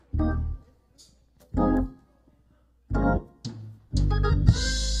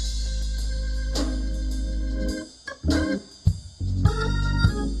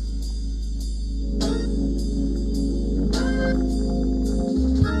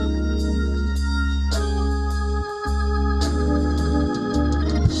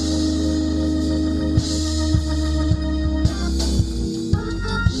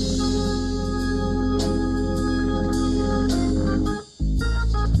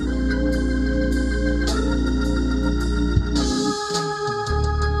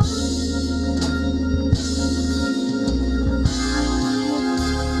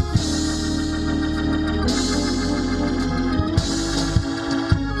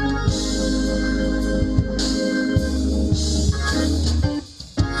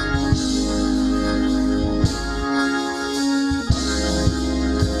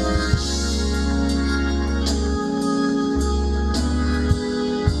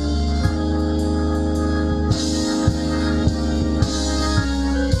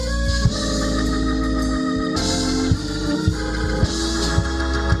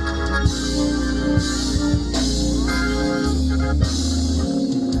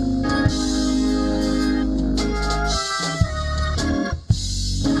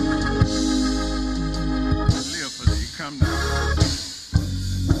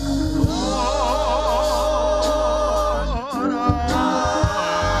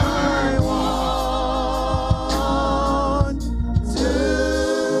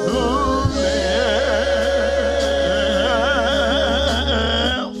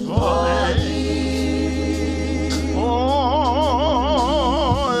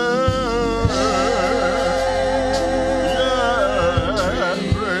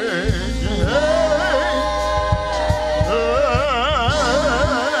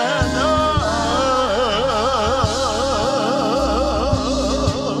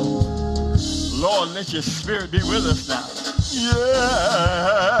let your spirit be with us now.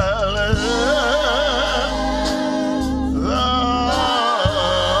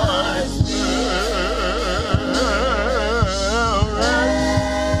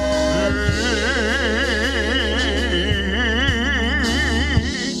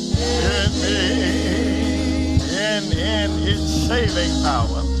 Saving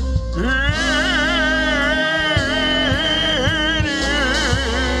power. It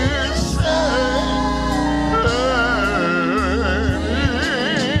is saving.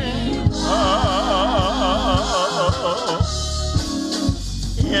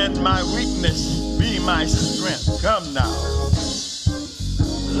 In my weakness be my strength. Come now.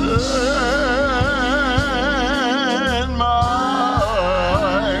 In my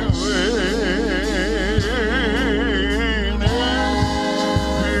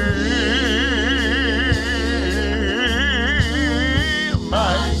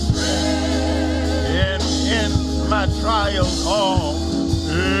my trials all.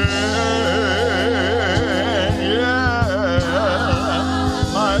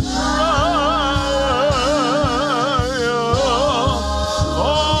 My trials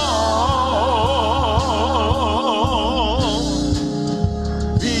all.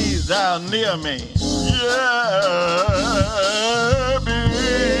 Be thou near me.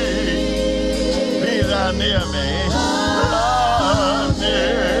 Be thou near me.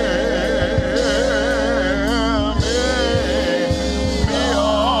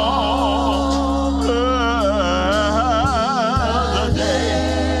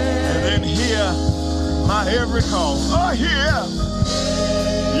 Every call. Oh, here.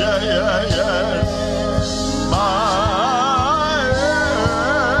 Yeah. My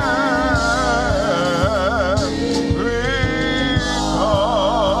every call.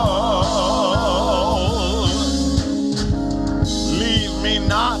 Leave me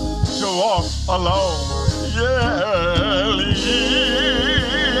not to walk alone. Yeah, leave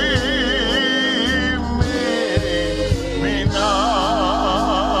me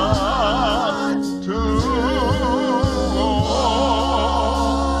not to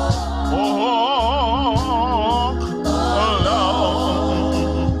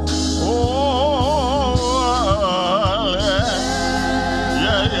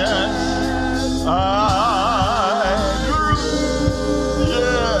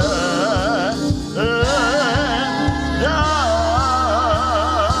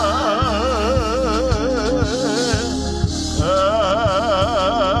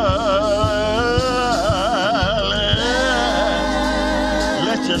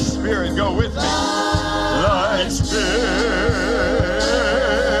your spirit go with me. Thy spirit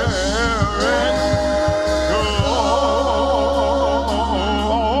go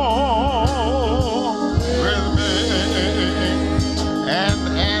with me and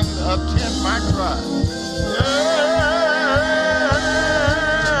attend my cry.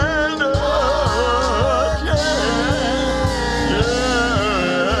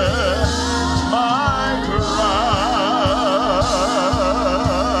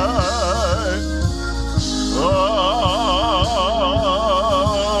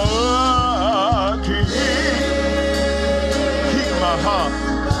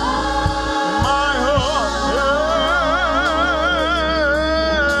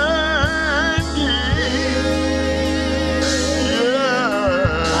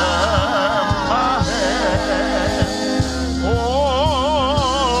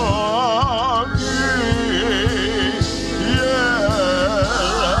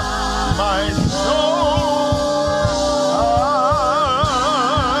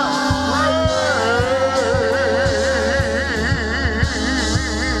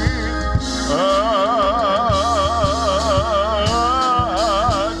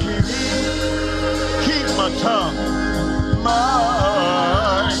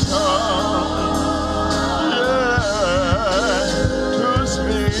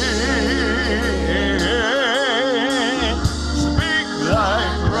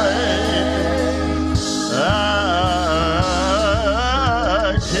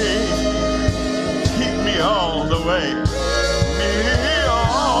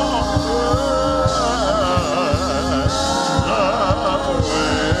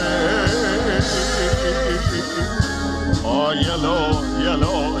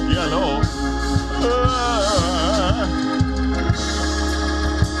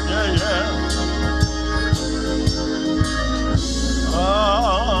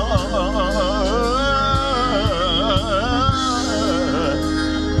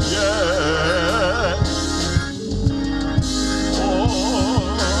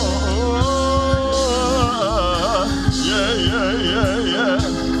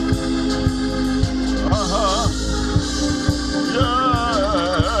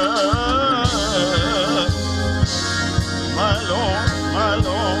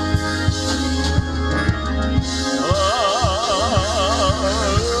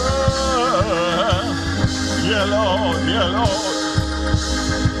 Yeah, Lord.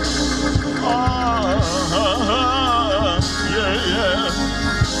 Yeah, yeah.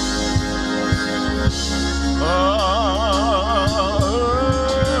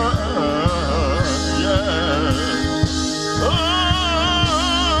 Yeah.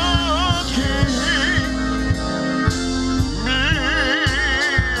 Keep me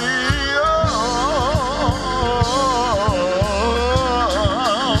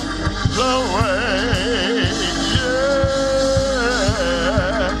the way. Yeah.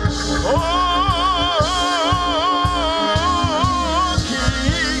 Oh, keep,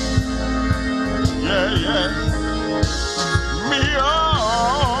 yeah, yeah. Me on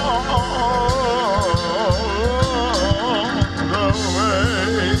the way.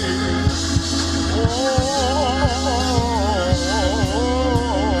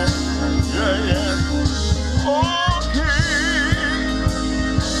 Oh, yeah, yeah. Oh, keep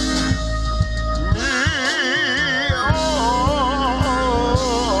me on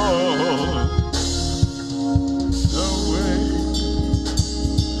the way.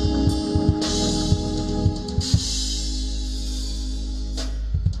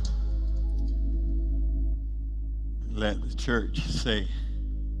 Let the church say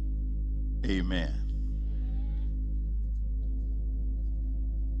amen.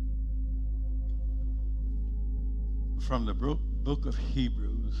 From the book of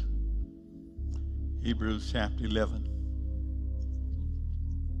Hebrews, Hebrews chapter 11,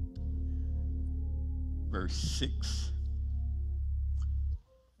 verse 6.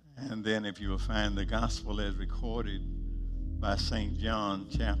 And then if you will find the gospel as recorded by St. John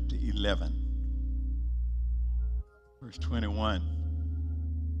chapter 11, verse 21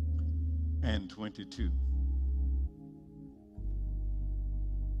 and 22.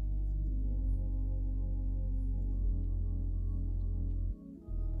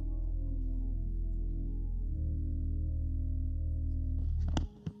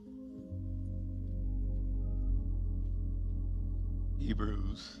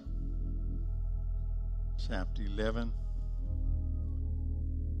 Hebrews chapter 11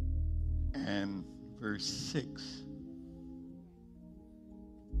 and verse 6.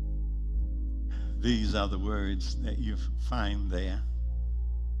 These are the words that you find there.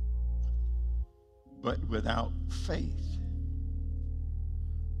 But without faith,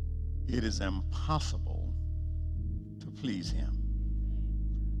 it is impossible to please him.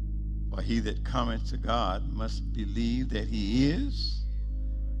 For he that cometh to God must believe that he is,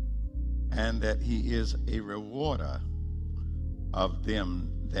 and that he is a rewarder of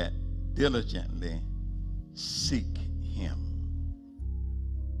them that diligently seek him.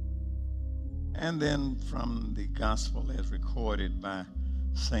 And then from the gospel as recorded by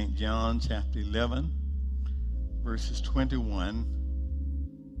St. John chapter 11, verses 21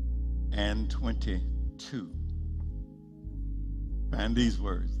 and 22. And these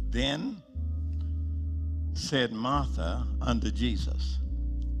words, then said Martha unto Jesus,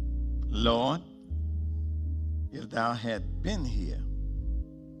 Lord, if thou had been here,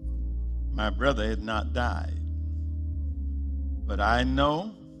 my brother had not died. But I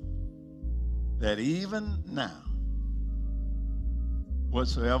know that even now,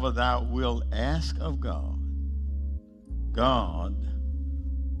 whatsoever thou wilt ask of God, God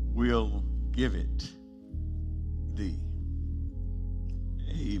will give it thee.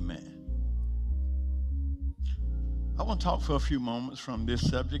 Amen. I want to talk for a few moments from this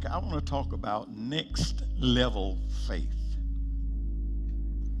subject. I want to talk about next level faith.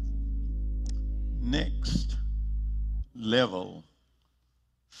 Next level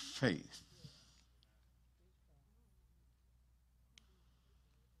faith.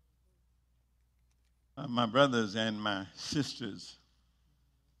 My brothers and my sisters,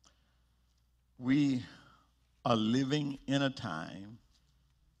 we are living in a time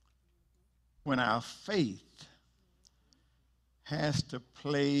when our faith has to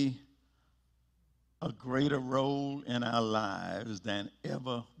play a greater role in our lives than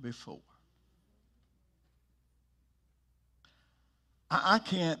ever before. I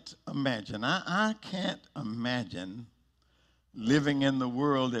can't imagine. I can't imagine living in the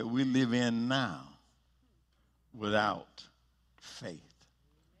world that we live in now without faith.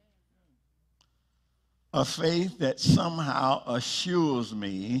 A faith that somehow assures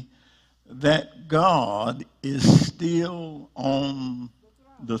me that God is still on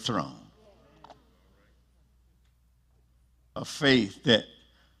the throne. A faith that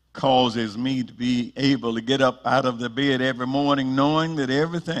causes me to be able to get up out of the bed every morning knowing that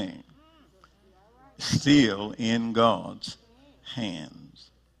everything is still in God's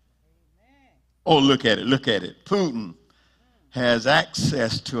hands. Oh, look at it, look at it. Putin has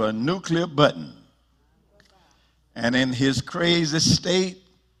access to a nuclear button and in his crazy state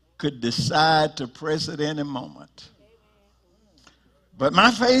could decide to press at any moment. But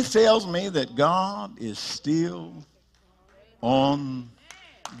my faith tells me that God is still on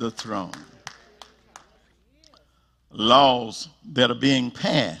the throne. Laws that are being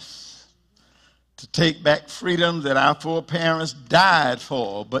passed to take back freedoms that our foreparents died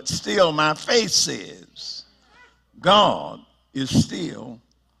for, but still my faith says God is still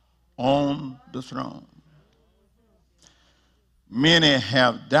on the throne. Many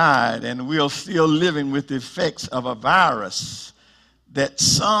have died, and we're still living with the effects of a virus that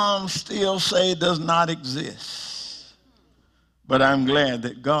some still say does not exist. But I'm glad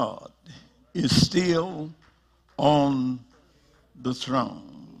that God is still on the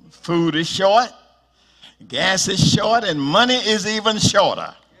throne. Food is short, gas is short, and money is even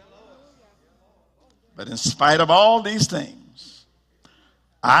shorter. But in spite of all these things,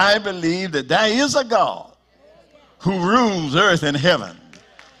 I believe that there is a God who rules earth and heaven,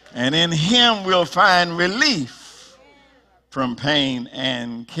 and in him we'll find relief from pain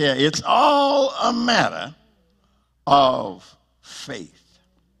and care. It's all a matter of faith.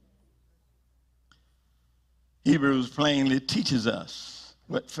 Hebrews plainly teaches us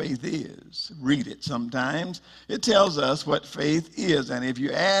what faith is. Read it sometimes. It tells us what faith is. And if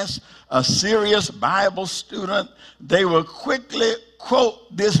you ask a serious Bible student, they will quickly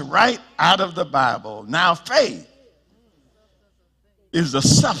quote this right out of the Bible. Now, faith is the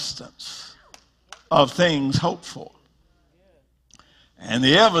substance of things hoped for, and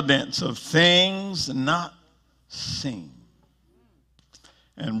the evidence of things not seen.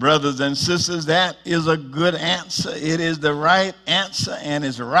 And brothers and sisters, that is a good answer. It is the right answer, and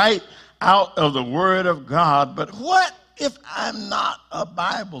it's right out of the Word of God. But what if I'm not a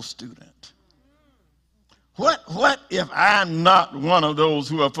Bible student? What if I'm not one of those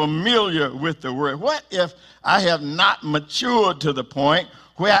who are familiar with the Word? What if I have not matured to the point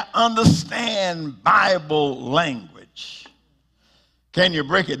where I understand Bible language? Can you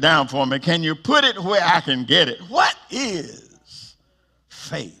break it down for me? Can you put it where I can get it? What is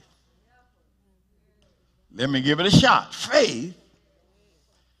faith? Let me give it a shot. Faith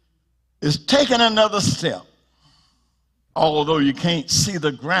is taking another step, although you can't see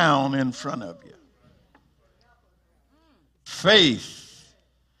the ground in front of you. Faith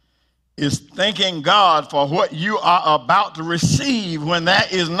is thanking God for what you are about to receive when there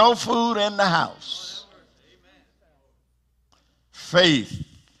is no food in the house. Faith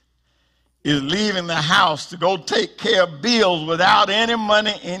is leaving the house to go take care of bills without any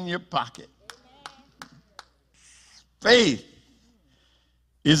money in your pocket. Faith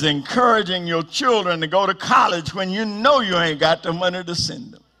is encouraging your children to go to college when you know you ain't got the money to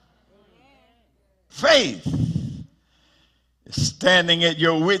send them. Faith is standing at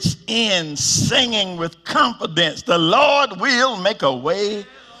your wit's end, singing with confidence, the Lord will make a way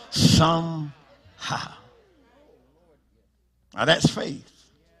somehow. Now that's faith.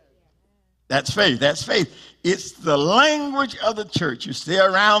 That's faith. That's faith. It's the language of the church. You stay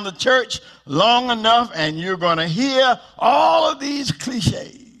around the church long enough and you're going to hear all of these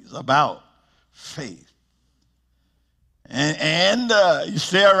cliches about faith. And you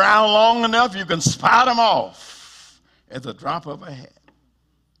stay around long enough, you can spot them off at the drop of a hat.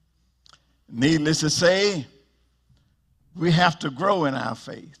 Needless to say, we have to grow in our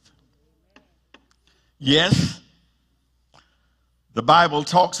faith. Yes, the Bible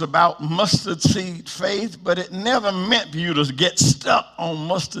talks about mustard seed faith, but it never meant for you to get stuck on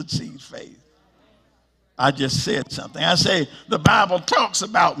mustard seed faith. I just said something. I say the Bible talks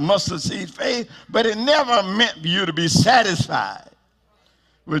about mustard seed faith, but it never meant for you to be satisfied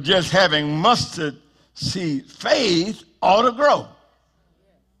with just having mustard seed faith. Ought to grow.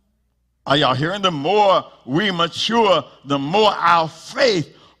 Are y'all hearing? The more we mature, the more our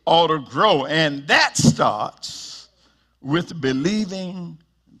faith ought to grow. And that starts with believing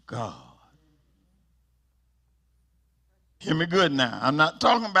God. Hear me good now. I'm not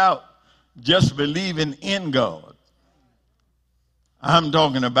talking about just believing in God. I'm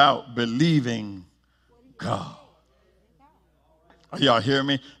talking about believing God. Are y'all hear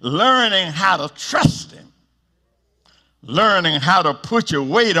me? Learning how to trust him. Learning how to put your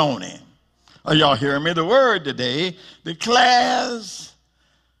weight on him. Are y'all hearing me? The word today declares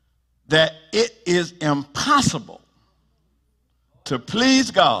that it is impossible to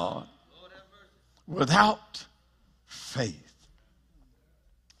please God without faith.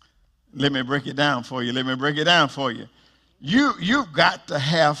 Let me break it down for you. Let me break it down for you. You've got to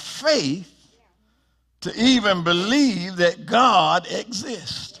have faith to even believe that God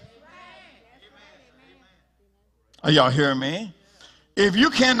exists. Are y'all hearing me? If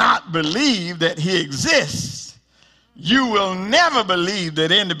you cannot believe that he exists, you will never believe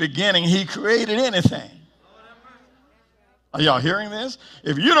that in the beginning he created anything. Are y'all hearing this?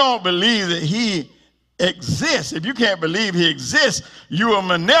 If you don't believe that he exists, if you can't believe he exists, you will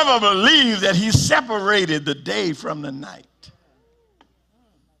never believe that he separated the day from the night.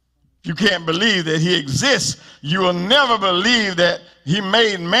 If you can't believe that he exists, you will never believe that he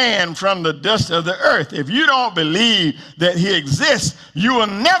made man from the dust of the earth. If you don't believe that he exists, you will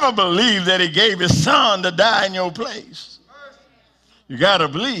never believe that he gave his son to die in your place. You got to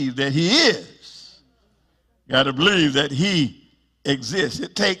believe that he is. You got to believe that he exists.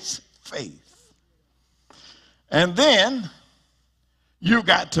 It takes faith. And then you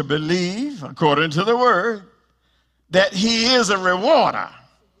got to believe, according to the word, that he is a rewarder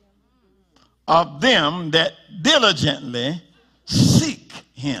of them that diligently seek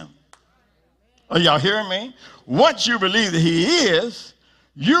him. Are y'all hearing me? Once you believe that he is,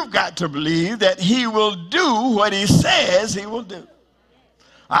 you've got to believe that he will do what he says he will do.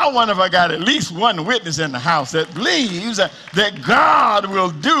 I wonder if I got at least one witness in the house that believes that God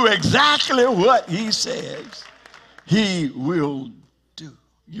will do exactly what he says he will do.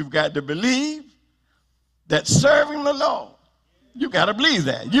 You've got to believe that serving the Lord, you got to believe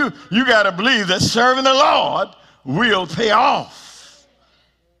that. You got to believe that serving the Lord will pay off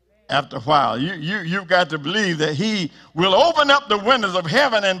after a while. You've got to believe that he will open up the windows of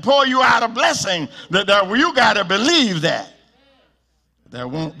heaven and pour you out a blessing. That you got to believe that. There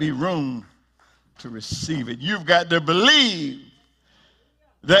won't be room to receive it. You've got to believe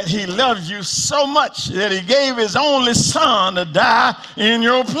that he loves you so much that he gave his only son to die in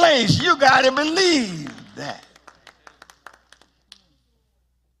your place. You got to believe that.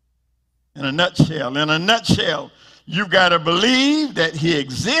 In a nutshell, you've got to believe that he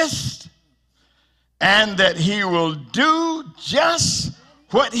exists and that he will do just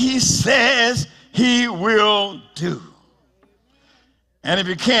what he says he will do. And if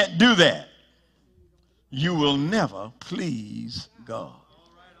you can't do that, you will never please God.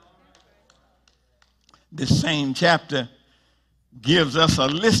 This same chapter gives us a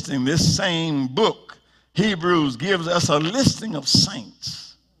listing. This same book, Hebrews, gives us a listing of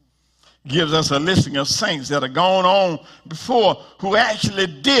saints. Gives us a listing of saints that have gone on before who actually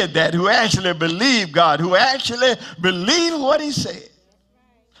did that, who actually believed God, who actually believed what he said,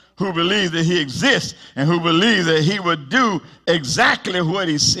 who believed that he exists, and who believed that he would do exactly what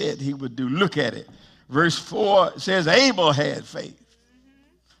he said he would do. Look at it. Verse 4 says Abel had faith.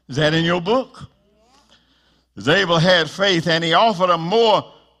 Is that in your book? Abel had faith, and he offered a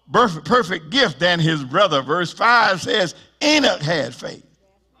more perfect gift than his brother. Verse 5 says Enoch had faith.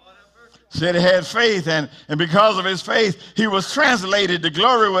 Said he had faith, and because of his faith, he was translated to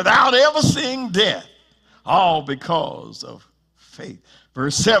glory without ever seeing death. All because of faith.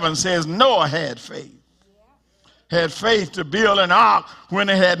 Verse 7 says Noah had faith. Had faith to build an ark when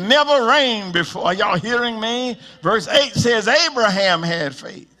it had never rained before. Are y'all hearing me? Verse 8 says Abraham had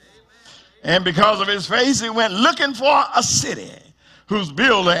faith. And because of his faith, he went looking for a city whose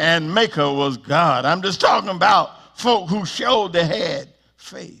builder and maker was God. I'm just talking about folk who showed they had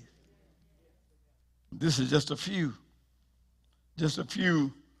faith. This is just a few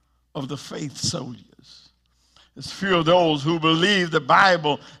of the faith soldiers. It's few of those who believe the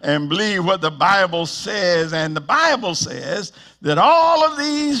Bible and believe what the Bible says. And the Bible says that all of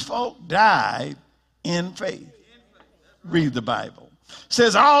these folk died in faith. Read the Bible. It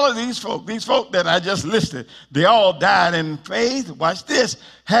says all of these folk that I just listed, they all died in faith. Watch this.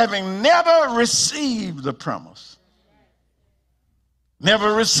 Having never received the promise.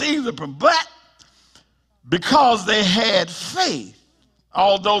 Never received the promise. But because they had faith,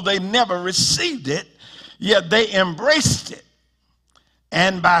 although they never received it, yet they embraced it.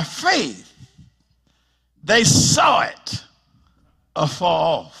 And by faith, they saw it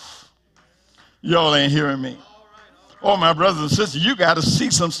afar off. Y'all ain't hearing me. Oh, my brothers and sisters, you got to see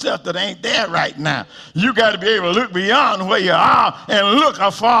some stuff that ain't there right now. You got to be able to look beyond where you are and look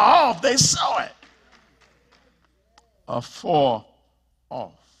afar off. They saw it afar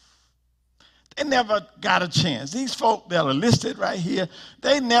off. They never got a chance. These folk that are listed right here,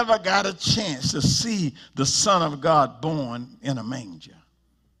 they never got a chance to see the Son of God born in a manger.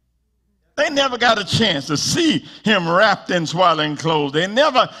 They never got a chance to see him wrapped in swaddling clothes. They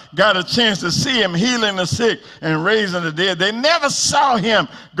never got a chance to see him healing the sick and raising the dead. They never saw him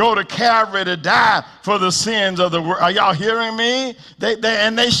go to Calvary to die for the sins of the world. Are y'all hearing me?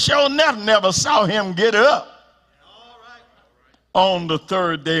 They sure never saw him get up on the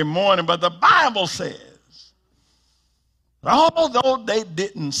third day morning. But the Bible says, although they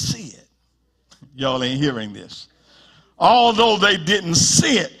didn't see it, y'all ain't hearing this, although they didn't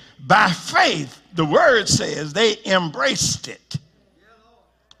see it, by faith the word says they embraced it.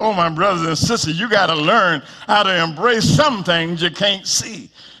 Oh, my brothers and sisters, you got to learn how to embrace some things you can't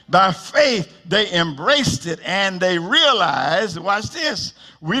see. By faith, they embraced it, and they realized, watch this,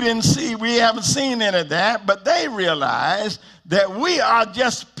 we haven't seen any of that, but they realized that we are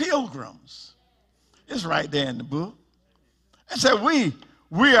just pilgrims. It's right there in the book. It said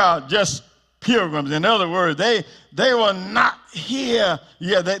we are just pilgrims. In other words, they were not here.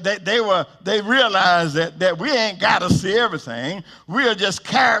 Yeah, they realized that we ain't got to see everything. We are just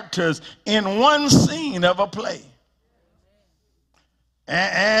characters in one scene of a play.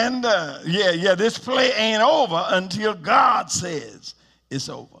 And this play ain't over until God says it's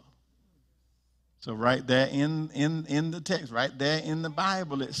over. So right there in the text, right there in the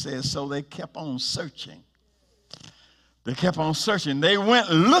Bible, it says, so they kept on searching. They kept on searching. They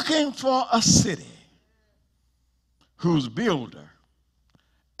went looking for a city whose builder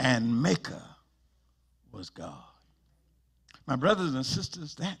and maker was God. My brothers and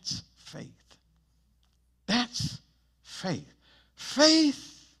sisters, that's faith. That's faith.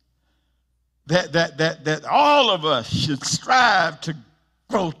 Faith that all of us should strive to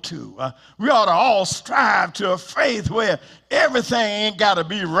grow to. We ought to all strive to a faith where everything ain't got to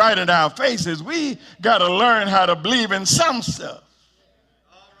be right in our faces. We got to learn how to believe in some stuff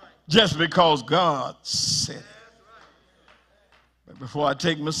just because God said it. But before I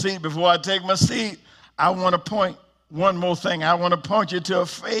take my seat, I want to point one more thing. I want to point you to a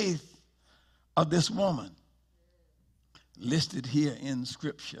faith of this woman listed here in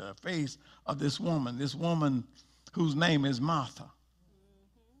Scripture. A faith of this woman whose name is Martha.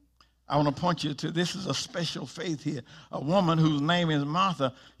 I want to point you to, this is a special faith here. A woman whose name is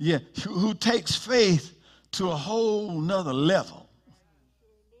Martha, who takes faith to a whole nother level.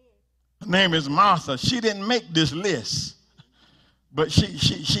 Her name is Martha. She didn't make this list, but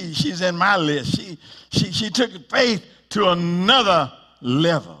she's in my list. She took faith to another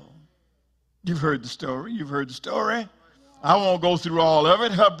level. You've heard the story. I won't go through all of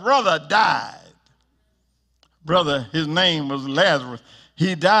it. Her brother died. Brother, his name was Lazarus.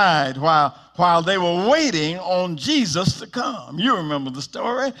 He died while they were waiting on Jesus to come. You remember the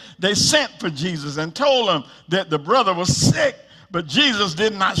story. They sent for Jesus and told him that the brother was sick, but Jesus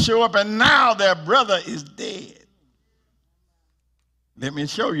did not show up, and now their brother is dead. Let me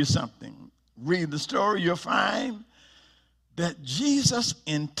show you something. Read the story, you'll find that Jesus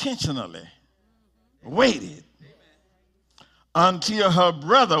intentionally waited until her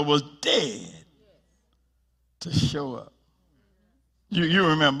brother was dead to show up. You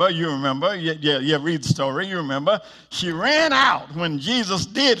remember, read the story, you remember. She ran out when Jesus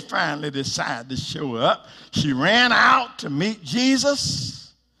did finally decide to show up. She ran out to meet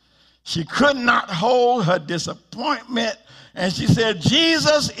Jesus. She could not hold her disappointment, and she said,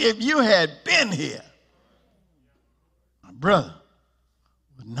 Jesus, if you had been here, my brother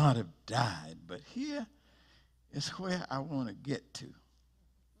would not have died. But here is where I want to get to.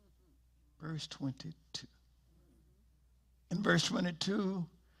 Verse 22. In verse 22,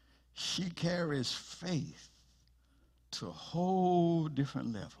 she carries faith to a whole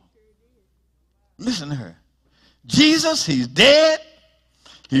different level. Listen to her. Jesus, he's dead.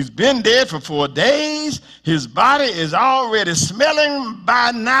 He's been dead for 4 days. His body is already smelling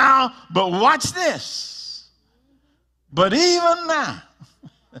by now. But watch this. But even now,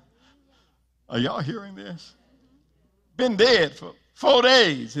 are y'all hearing this? Been dead for 4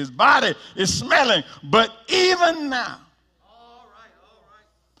 days. His body is smelling. But even now,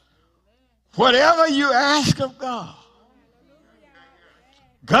 whatever you ask of God,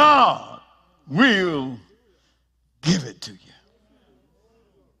 God will give it to you.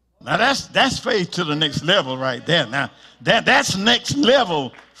 Now that's faith to the next level right there. Now that's next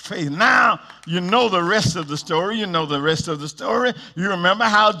level faith. Now you know the rest of the story. You remember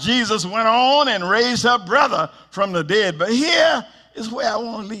how Jesus went on and raised her brother from the dead. But here is where I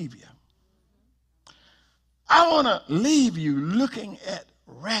want to leave you. I want to leave you looking at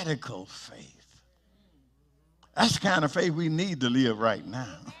radical faith. That's the kind of faith we need to live right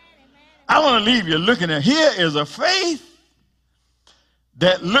now. I want to leave you looking at, here is a faith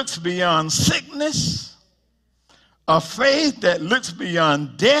that looks beyond sickness, a faith that looks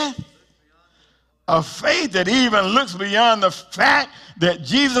beyond death, a faith that even looks beyond the fact that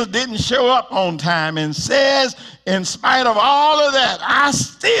Jesus didn't show up on time, and says, in spite of all of that, I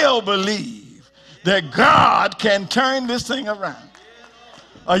still believe that God can turn this thing around.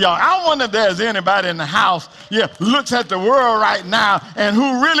 Y'all, I wonder if there's anybody in the house, looks at the world right now and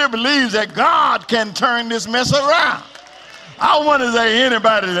who really believes that God can turn this mess around. I wonder if there's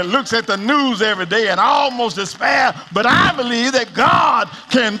anybody that looks at the news every day and almost despair, but I believe that God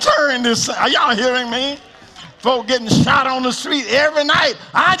can turn this. Are y'all hearing me? Folk getting shot on the street every night.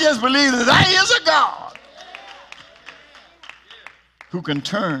 I just believe that there is a God who can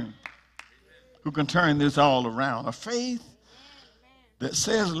turn this all around. A faith that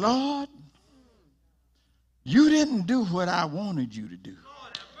says, Lord, you didn't do what I wanted you to do.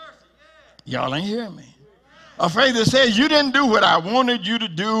 Y'all ain't hearing me. A faith that says, you didn't do what I wanted you to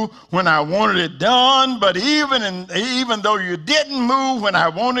do when I wanted it done, but even though you didn't move when I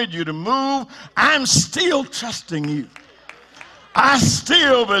wanted you to move, I'm still trusting you. I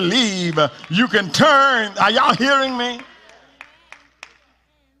still believe you can turn. Are y'all hearing me?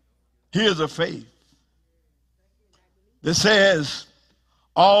 Here's a faith that says,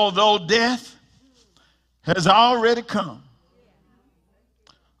 although death has already come,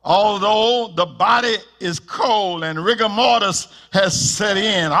 although the body is cold and rigor mortis has set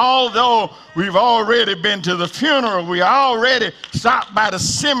in, although we've already been to the funeral, we already stopped by the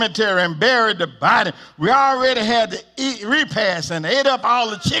cemetery and buried the body, we already had to repast and ate up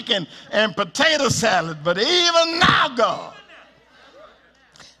all the chicken and potato salad, but even now, God,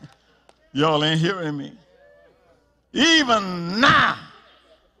 y'all ain't hearing me, even now,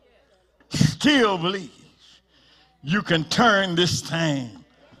 still believes you can turn this thing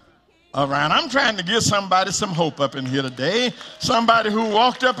around. I'm trying to give somebody some hope up in here today. Somebody who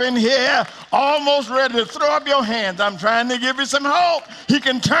walked up in here almost ready to throw up your hands. I'm trying to give you some hope. He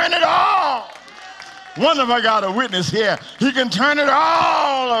can turn it all. Wonder if I got a witness here. He can turn it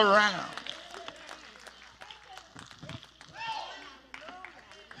all around.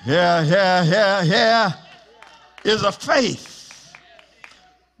 Yeah. Is a faith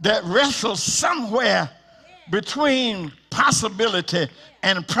that wrestles somewhere between possibility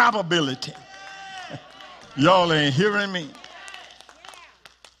and probability. Y'all ain't hearing me.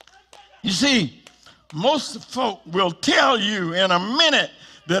 You see, most folk will tell you in a minute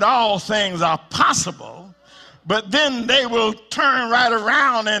that all things are possible, but then they will turn right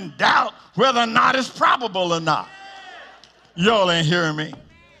around and doubt whether or not it's probable or not. Y'all ain't hearing me.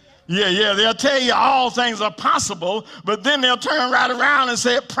 Yeah, they'll tell you all things are possible, but then they'll turn right around and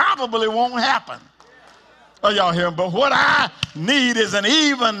say it probably won't happen. Oh, y'all hear me? But what I need is an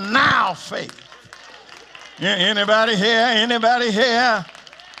even now faith. Anybody here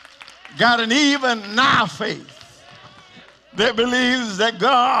got an even now faith that believes that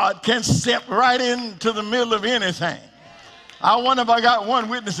God can step right into the middle of anything? I wonder if I got one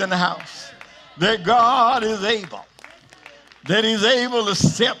witness in the house that God is able. That he's able to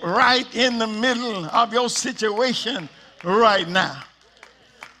step right in the middle of your situation right now.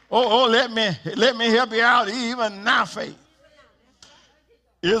 Let me help you out. Even now faith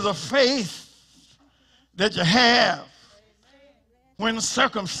is a faith that you have when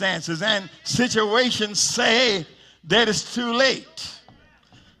circumstances and situations say that it's too late.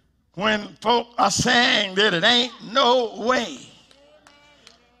 When folk are saying that it ain't no way,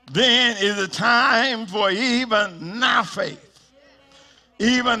 then is the time for even now faith.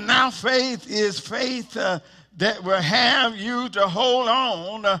 Even now faith is faith that will have you to hold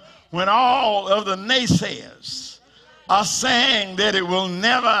on when all of the naysayers are saying that it will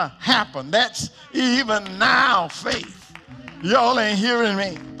never happen. That's even now faith. Y'all ain't hearing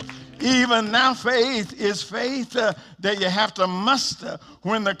me. Even now faith is faith that you have to muster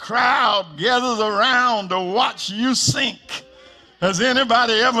when the crowd gathers around to watch you sink. Has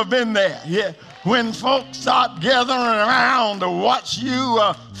anybody ever been there? Yeah. When folks start gathering around to watch you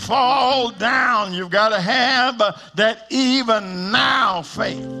fall down, you've got to have that even now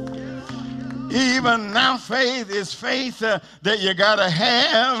faith. Even now faith is faith that you got to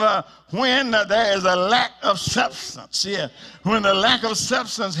have when there is a lack of substance. Yeah. When the lack of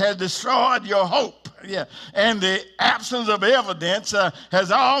substance has destroyed your hope. Yeah. And the absence of evidence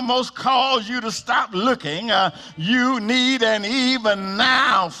has almost caused you to stop looking. You need an even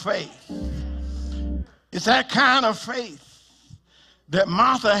now faith. It's that kind of faith that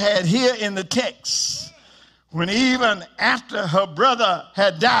Martha had here in the text when even after her brother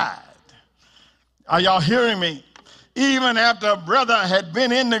had died. Are y'all hearing me? Even after her brother had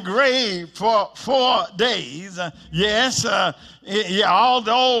been in the grave for 4 days,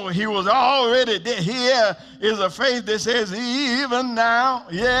 although he was already dead, here is a faith that says, even now,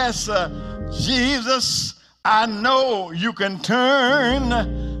 yes, Jesus, I know you can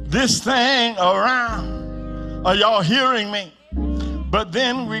turn this thing around. Are y'all hearing me? But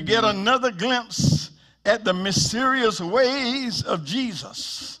then we get another glimpse at the mysterious ways of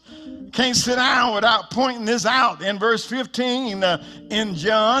Jesus. Can't sit down without pointing this out. In verse 15 in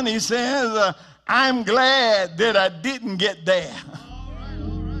John, he says, I'm glad that I didn't get there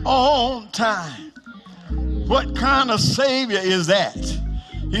on time. What kind of Savior is that?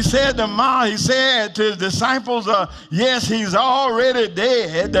 He said to his disciples, yes, he's already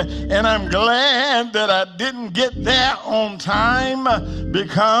dead, and I'm glad that I didn't get there on time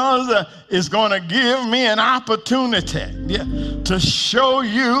because it's going to give me an opportunity to show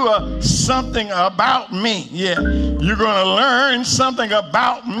you something about me. You're going to learn something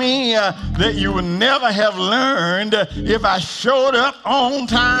about me that you would never have learned if I showed up on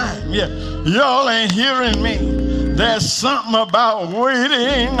time. Y'all ain't hearing me. There's something about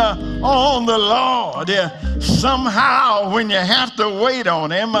waiting on the Lord. Somehow when you have to wait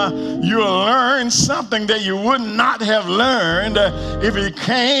on him, you'll learn something that you would not have learned if he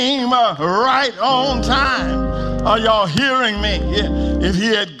came right on time. Are y'all hearing me? If he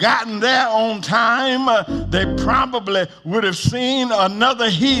had gotten there on time, they probably would have seen another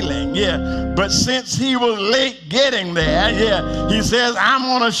healing. But since he was late getting there, he says, I'm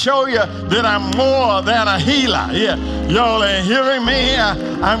going to show you that I'm more than a healer. Y'all ain't hearing me?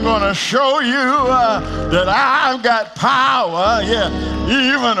 I'm going to show you that I've got power,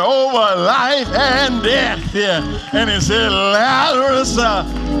 even over life and death. And he said, Lazarus,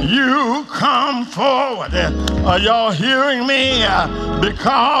 you come forward. Are y'all hearing me?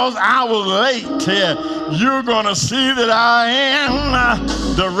 Because I was late, you're going to see that I am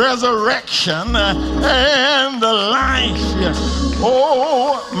the resurrection and the life.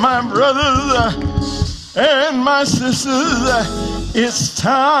 Oh, my brothers and my sisters, it's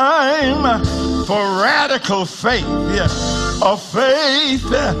time for radical faith. A faith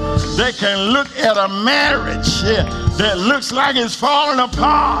that can look at a marriage that looks like it's falling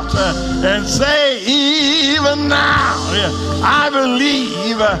apart and say, even now, I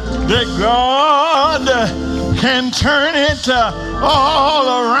believe that God can turn it all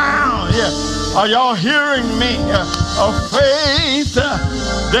around. Are y'all hearing me? A faith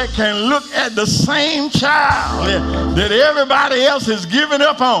that can look at the same child that everybody else is giving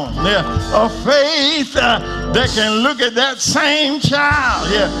up on. A faith that can look at that same child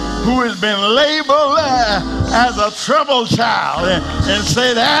who has been labeled as a troubled child and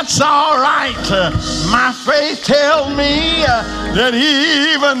say, that's all right. My faith tells me that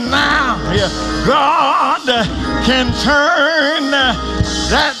even now God can turn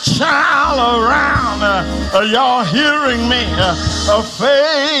that child around. Are y'all hearing me? A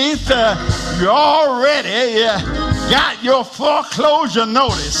faith, you already got your foreclosure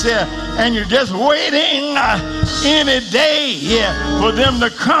notice and you're just waiting any day for them to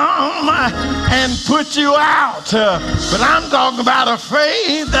come and put you out. But I'm talking about a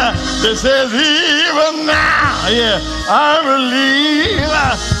faith that says, even now, I believe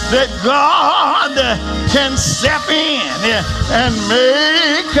that God can step in and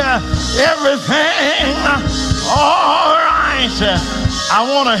make everything all right. I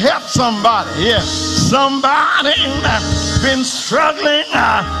want to help somebody. Somebody been struggling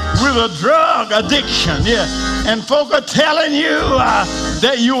with a drug addiction. And folk are telling you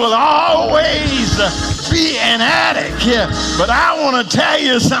that you will always be an addict. But I want to tell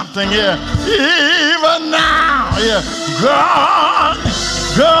you something. Even now, God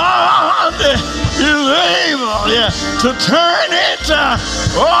is able to turn it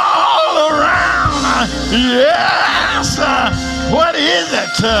all around. Yes. What is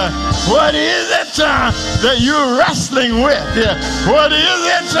it? What is it that you're wrestling with? What is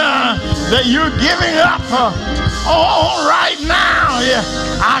it that you're giving up on right now?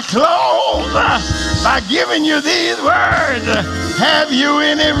 I close by giving you these words. Have you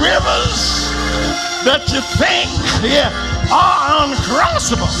any rivers that you think are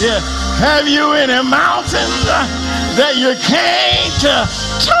uncrossable? Have you any mountains that you can't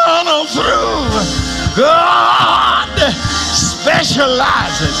tunnel through? God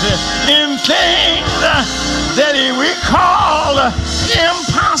specializes in things that we call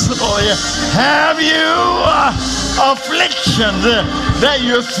impossible. Have you afflictions that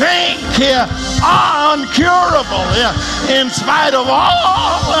you think are uncurable in spite of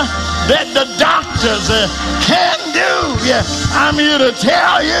all that the doctors can do? I'm here to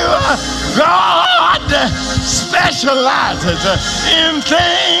tell you, God specializes in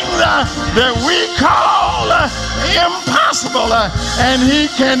things that we call impossible, and he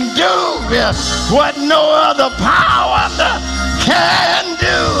can do what no other power can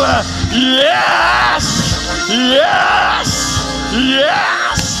do. Yes, yes,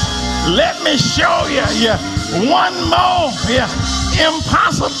 yes. Let me show you one more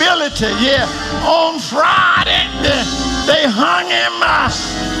impossibility. On Friday, they hung him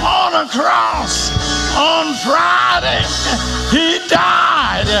on a cross. on Friday. He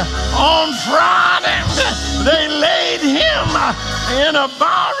died on Friday. They laid him in a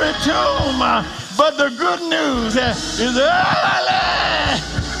borrowed tomb. But the good news is early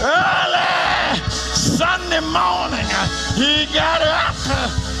Sunday morning, he got up.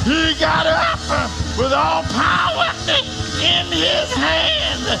 He got up with all power in his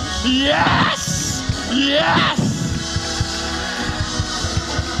hand. Yes, yes.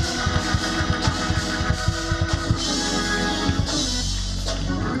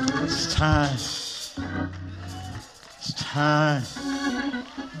 It's time. It's time.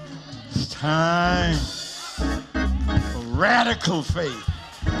 It's time for radical faith.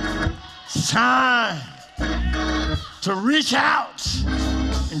 It's time to reach out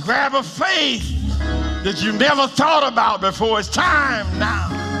and grab a faith that you never thought about before. It's time now.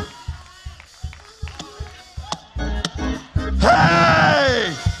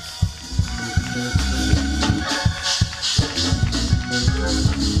 Hey!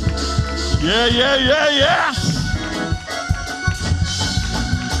 Yeah, yeah, yeah, yeah.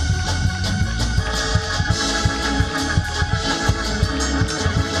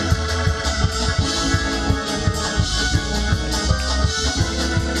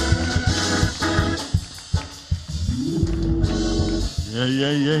 Yeah,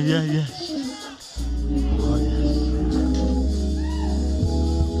 yeah, yeah, yeah, yeah. Oh, yes.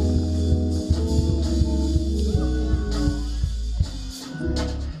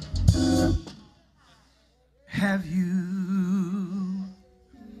 Have you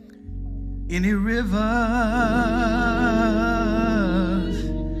any rivers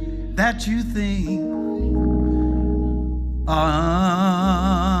that you think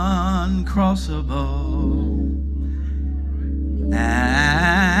are uncrossable?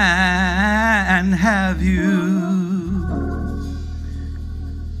 And have you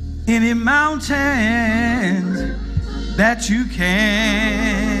any mountains that you can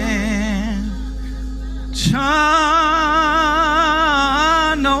channel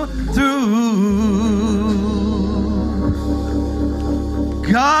through?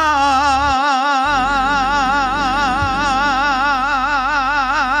 God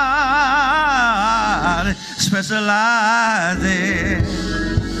specializes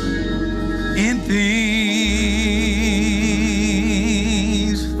in things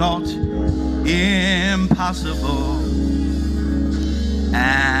thought impossible,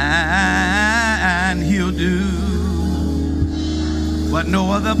 and he'll do what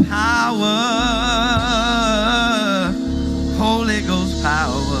no other power, Holy Ghost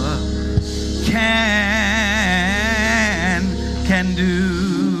power, can do.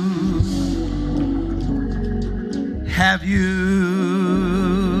 Have you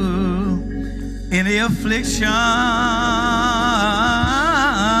any affliction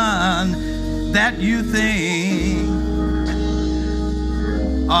that you think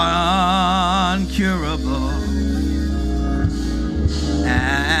are uncurable?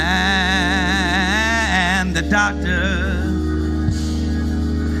 And the doctor,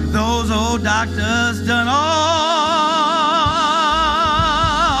 those old doctors done all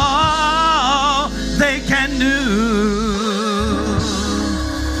they can do.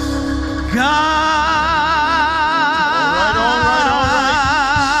 God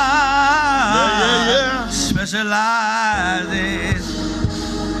specializes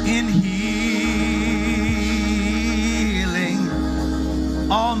in healing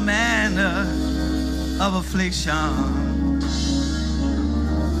all manner of affliction,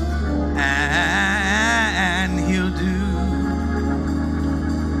 and he'll do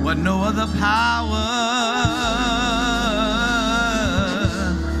what no other power,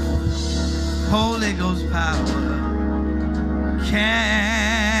 Holy Ghost power,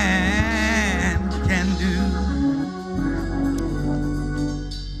 can do.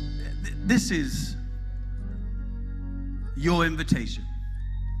 This is your invitation.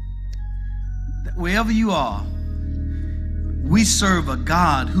 That wherever you are, we serve a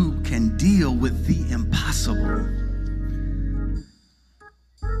God who can deal with the impossible.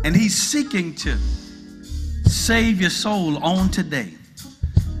 And he's seeking to save your soul on today.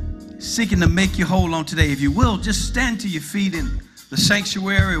 Seeking to make you whole on today. If you will, just stand to your feet in the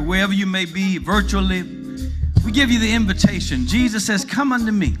sanctuary or wherever you may be virtually. We give you the invitation. Jesus says, come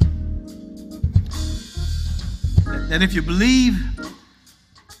unto me. That if you believe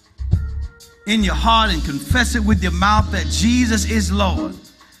in your heart and confess it with your mouth that Jesus is Lord,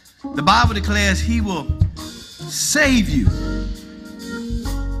 the Bible declares he will save you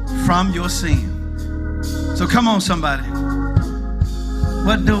from your sin. So come on, somebody.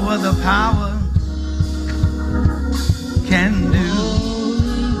 What no other power can do.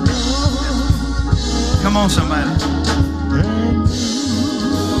 Come on, somebody.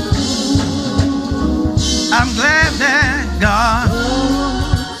 I'm glad that God,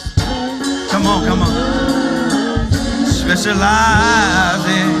 come on,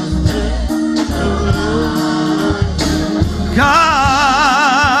 specializing.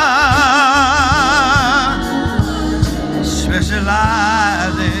 God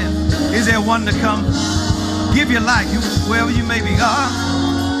specializing. Is there one to come? Give your life, wherever you may be, God.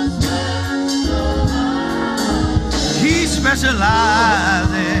 He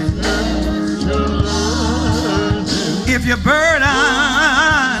specializes. If you're burdened,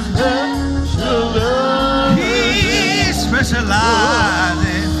 He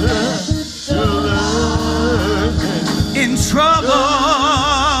specializes. In trouble,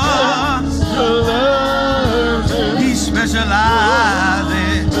 He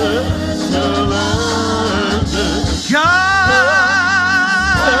specializes. God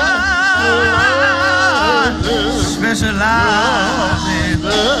specializes,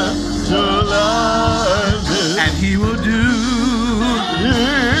 and He will do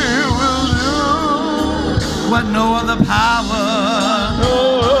what no other power,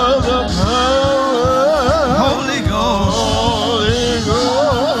 Holy Ghost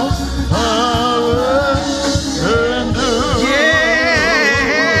can do.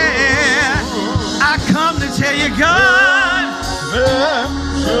 Yeah, I come to tell you, God.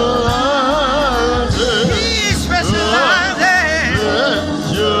 He specializes.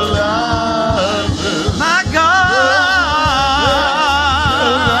 My God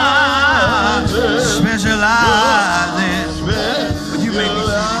specializes. But you make me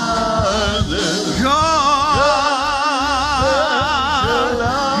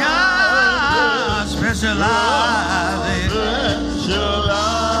God specializes.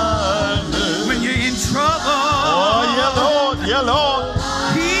 When you're in trouble, Yeah, Lord.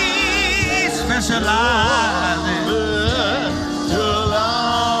 He specializes.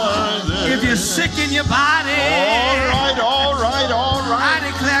 If you're sick in your body, All right. I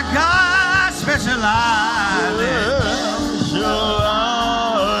declare God specializes.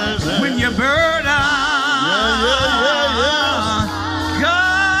 When you're burdened,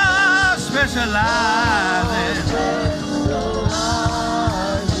 God specializes.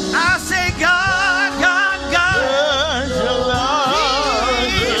 I say God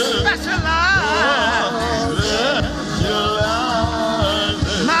specializes.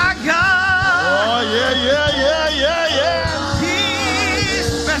 My God, He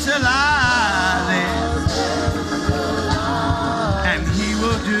specializes, and He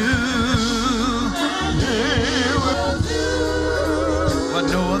will do what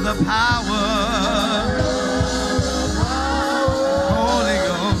no other power, Holy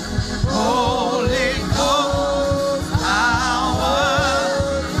Ghost power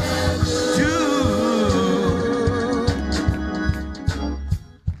do.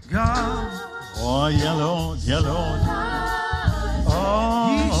 God, Oh, yeah, Lord. Oh,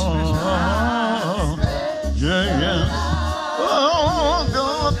 yeah. Oh,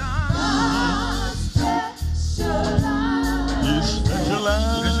 God. He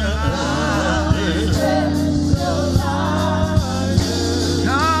specializes.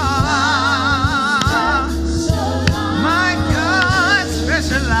 God, my God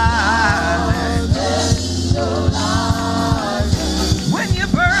specializes. When you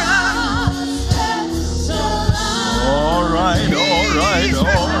burn out, All right. He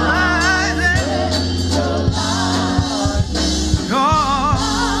specializes. God,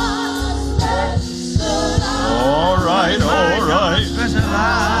 All right.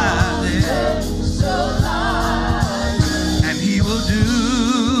 specializes, and He will do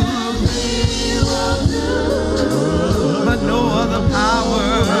but no other power,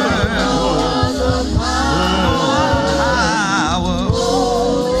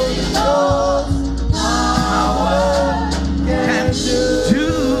 can do.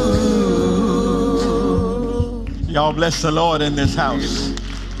 Y'all bless the Lord in this house.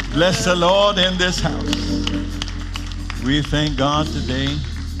 Bless the Lord in this house. We thank God today.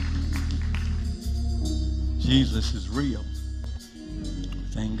 Jesus is real.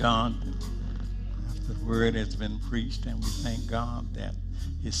 Thank God after the word has been preached, and we thank God that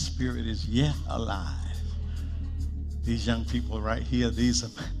His Spirit is yet alive. These young people right here, these are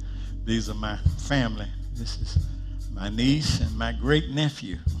my family. This is my niece and my great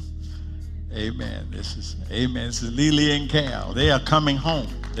nephew. Amen. This is Lily and Cal. They are coming home.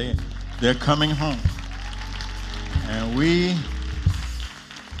 They're coming home. And we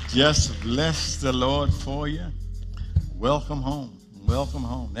just bless the Lord for you. Welcome home. Welcome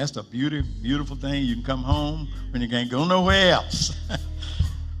home. That's the beautiful thing. You can come home when you can't go nowhere else.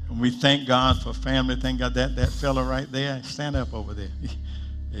 we thank God for family. Thank God that fella right there. Stand up over there.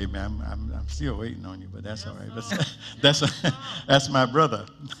 Amen. I'm still waiting on you, but that's all right. That's my brother.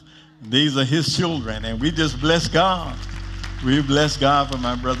 These are his children, and we just bless God. We bless God for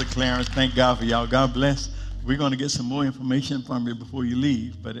my brother Clarence. Thank God for y'all. God bless. We're going to get some more information from you before you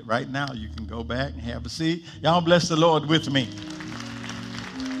leave, but right now you can go back and have a seat. Y'all bless the Lord with me.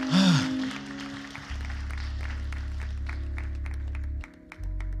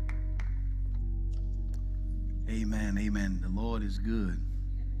 Amen, amen. The Lord is good,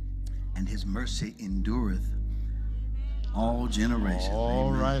 and his mercy endureth all generations.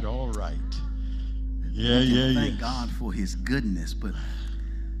 All right. Thank God for his goodness, but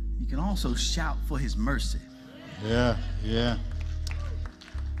you can also shout for his mercy. Yeah.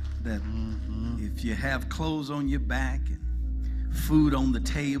 That if you have clothes on your back and food on the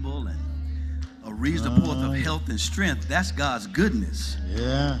table and a reasonable portion of health and strength, that's God's goodness.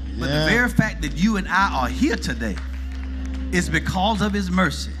 Yeah. But the very fact that you and I are here today is because of his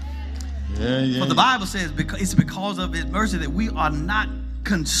mercy. But the Bible says it's because of his mercy that we are not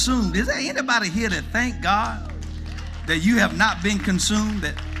consumed. Is there anybody here that thank God that you have not been consumed?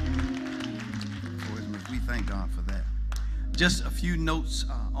 We thank God for that. Just a few notes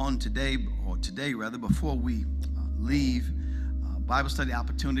on today before we leave. Bible study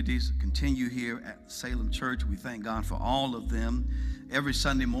opportunities continue here at Salem Church. We thank God for all of them. Every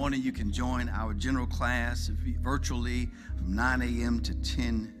Sunday morning you can join our general class virtually from 9 a.m. to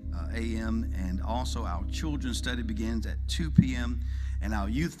 10 a.m. and also our children's study begins at 2 p.m. and our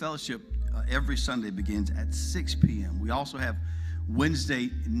youth fellowship every Sunday begins at 6 p.m. We also have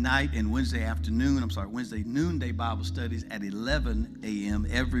Wednesday noonday Bible studies at 11 a.m.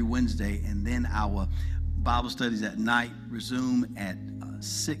 every Wednesday, and then our Bible studies at night resume at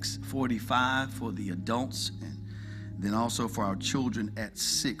 6:45 for the adults, and then also for our children at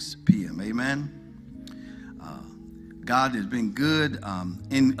 6 p.m. Amen. God has been good.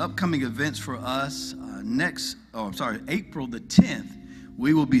 In upcoming events for us, April the 10th,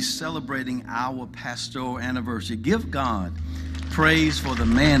 we will be celebrating our pastoral anniversary. Give God praise for the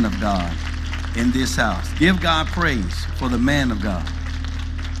man of God in this house. Give God praise for the man of God.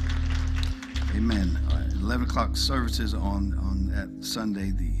 Amen. 11 o'clock services on that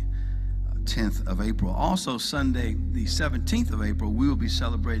Sunday, the 10th of April. Also Sunday, the 17th of April, we will be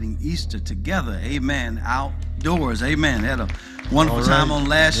celebrating Easter together. Amen. Outdoors. Amen. Had a wonderful time on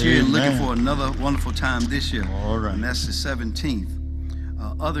last year and looking for another wonderful time this year. All right. And that's the 17th.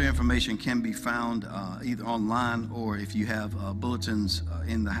 Other information can be found either online, or if you have bulletins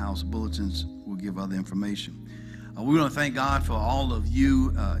in the house, bulletins will give other information. We want to thank God for all of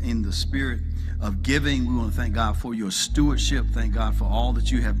you in the spirit of giving. We want to thank God for your stewardship. Thank God for all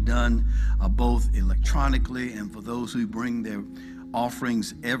that you have done, both electronically and for those who bring their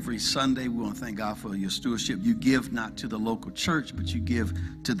offerings every Sunday. We want to thank God for your stewardship. You give not to the local church, but you give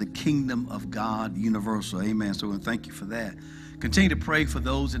to the kingdom of God universal. Amen. So we want to thank you for that. Continue to pray for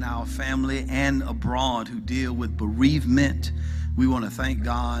those in our family and abroad who deal with bereavement. We want to thank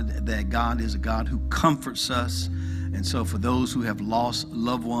God that God is a God who comforts us. And so for those who have lost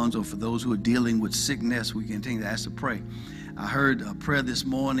loved ones, or for those who are dealing with sickness, we continue to ask to pray. I heard a prayer this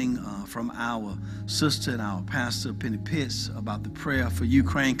morning from our sister and our pastor, Penny Pitts, about the prayer for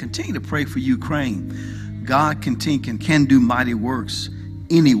Ukraine. Continue to pray for Ukraine. God can do mighty works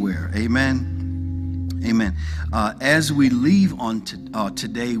anywhere. Amen. Amen. As we leave on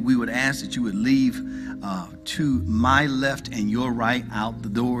today, we would ask that you would leave to my left and your right out the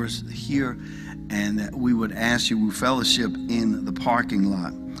doors here, and that we would ask you to fellowship in the parking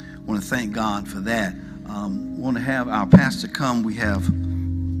lot. I want to thank God for that. Want to have our pastor come. We have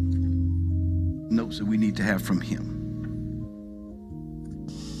notes that we need to have from him.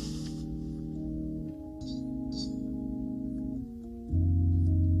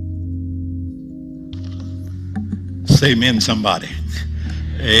 Say amen, somebody.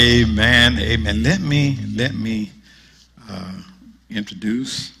 Amen. Let me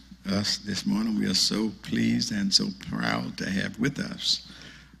introduce us this morning. We are so pleased and so proud to have with us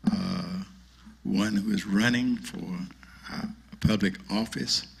one who is running for public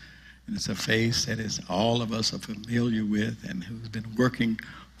office, and it's a face that is all of us are familiar with, and who's been working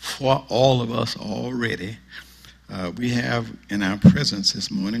for all of us already. We have in our presence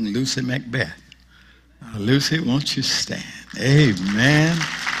this morning Lucy Macbeth. Lucy, won't you stand? Amen.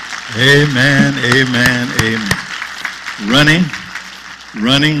 Amen. Amen. Amen.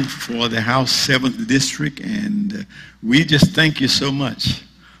 Running for the House 7th District, and we just thank you so much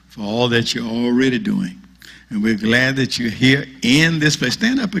for all that you're already doing. And we're glad that you're here in this place.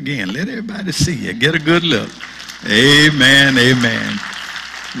 Stand up again. Let everybody see you. Get a good look. Amen. Amen.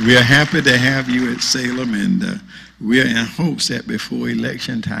 We are happy to have you at Salem, and we are in hopes that before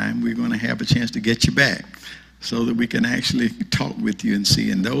election time, we're going to have a chance to get you back so that we can actually talk with you and see.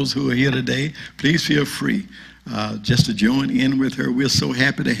 And those who are here today, please feel free just to join in with her. We're so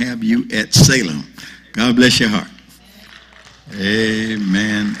happy to have you at Salem. God bless your heart.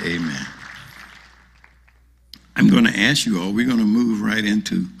 Amen, amen. I'm going to ask you all, we're going to move right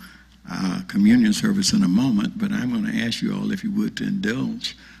into communion service in a moment, but I'm going to ask you all, if you would, to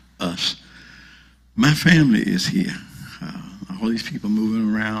indulge us. My family is here. All these people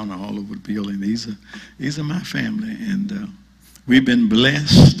moving around all over the building, these are my family, and we've been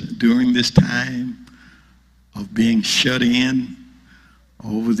blessed during this time of being shut in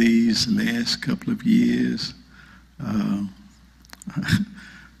over these last couple of years.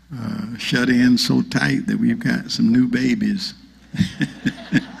 Shut in so tight that we've got some new babies.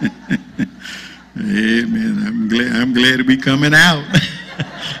 Amen. I'm glad to be coming out.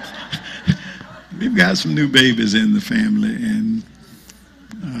 We've got some new babies in the family, and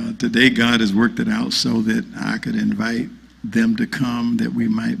today God has worked it out so that I could invite them to come, that we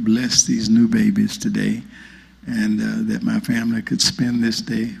might bless these new babies today, and that my family could spend this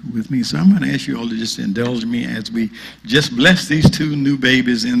day with me. So I'm going to ask you all to just indulge me as we just bless these two new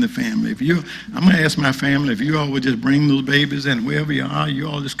babies in the family. I'm going to ask my family, if you all would just bring those babies in, wherever you are, you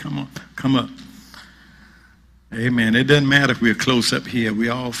all just come up. Amen. It doesn't matter if we're close up here.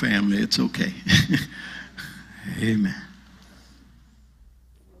 We're all family. It's okay. Amen.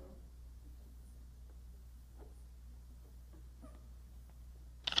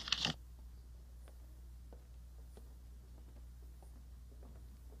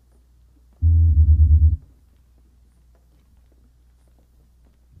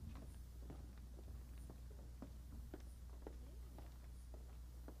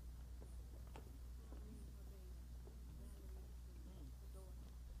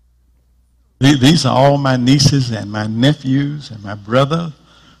 These are all my nieces and my nephews and my brother.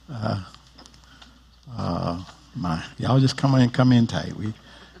 Y'all just come in tight.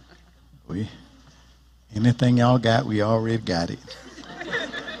 We anything y'all got, we already got it.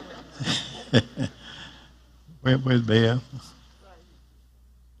 Where's Bev?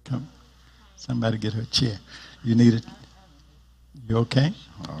 Come, somebody get her a chair. You need it? You okay?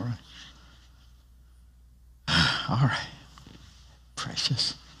 All right. All right.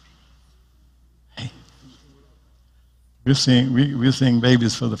 Precious. We're seeing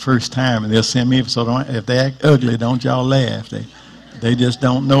babies for the first time, and they'll send me. So if they act ugly, don't y'all laugh. They just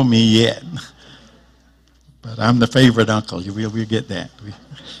don't know me yet. But I'm the favorite uncle. We'll get that.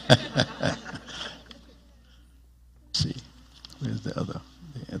 See, where's the other?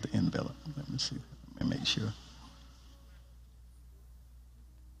 The envelope. Let me see. Let me make sure.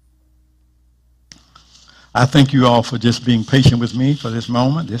 I thank you all for just being patient with me for this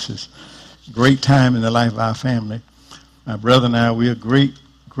moment. This is a great time in the life of our family. My brother and I, we are great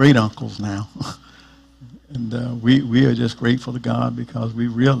uncles now. And we are just grateful to God because we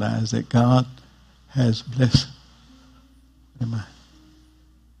realize that God has blessed. Am I?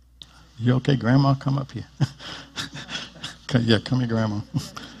 You okay, Grandma? Come up here. Yeah, come here, Grandma.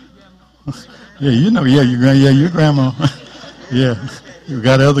 Yeah, your Grandma. Yeah, you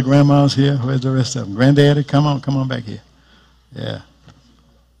got other grandmas here. Where's the rest of them? Granddaddy, come on back here. Yeah.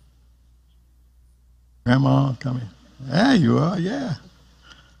 Grandma, come here. There you are, yeah.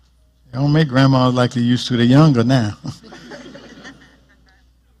 They don't make grandmas like they used to. They're younger now.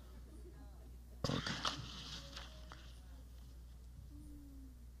 Okay.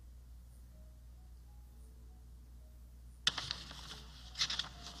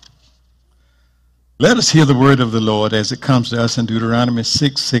 Let us hear the word of the Lord as it comes to us in Deuteronomy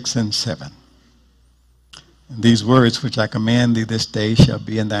 6 and 7. And these words which I command thee this day shall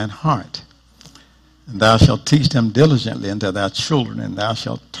be in thine heart. And thou shalt teach them diligently unto thy children, and thou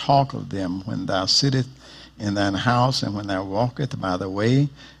shalt talk of them when thou sittest in thine house, and when thou walkest by the way,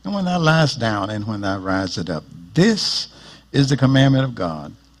 and when thou liest down, and when thou risest up. This is the commandment of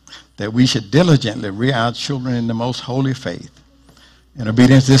God, that we should diligently rear our children in the most holy faith. In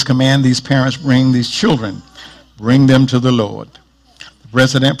obedience to this command, these parents bring these children, bring them to the Lord. The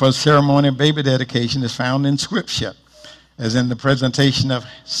precedent for ceremony of baby dedication is found in Scripture, as in the presentation of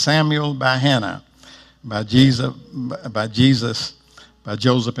Samuel by Hannah, by Joseph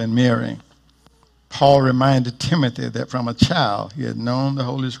and Mary. Paul reminded Timothy that from a child he had known the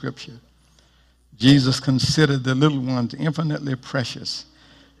Holy Scripture. Jesus considered the little ones infinitely precious.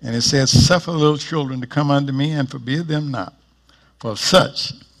 And it says, suffer little children to come unto me and forbid them not, for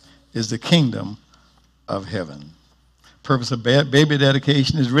such is the kingdom of heaven. Purpose of baby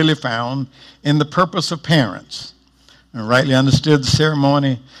dedication is really found in the purpose of parents And rightly understood, the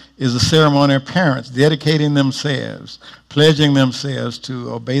ceremony is a ceremony of parents dedicating themselves, pledging themselves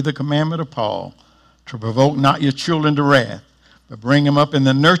to obey the commandment of Paul, to provoke not your children to wrath, but bring them up in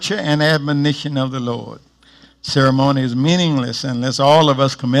the nurture and admonition of the Lord. Ceremony is meaningless unless all of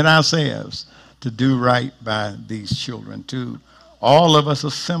us commit ourselves to do right by these children, to all of us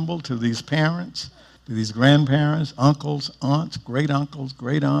assembled, to these parents, to these grandparents, uncles, aunts, great aunts,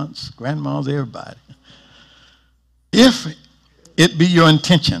 grandmas, everybody. If it be your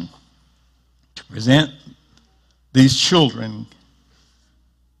intention to present these children,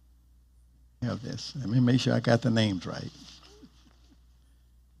 have this. Let me make sure I got the names right.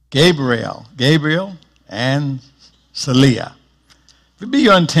 Gabriel, and Celia. If it be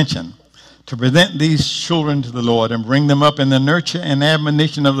your intention to present these children to the Lord and bring them up in the nurture and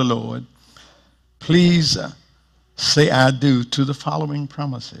admonition of the Lord, please say I do to the following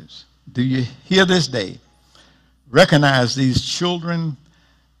promises. Do you hear this day? Recognize these children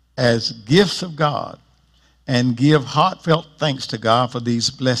as gifts of God and give heartfelt thanks to God for these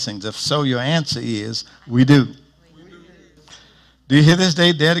blessings. If so, your answer is, we do. Do you hear this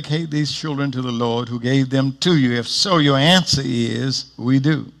day? Dedicate these children to the Lord who gave them to you. If so, your answer is, we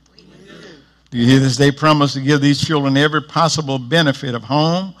do. Do you hear this day? Promise to give these children every possible benefit of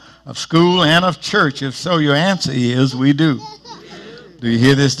home, of school, and of church. If so, your answer is, we do. Do you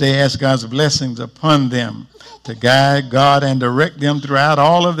hear this day? Ask God's blessings upon them to guide, God, and direct them throughout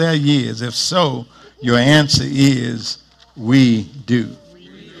all of their years. If so, your answer is, we do.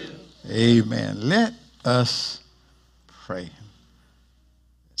 Amen. Let us pray.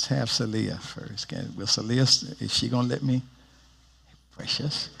 Let's have Celia first. Will Celia, is she going to let me?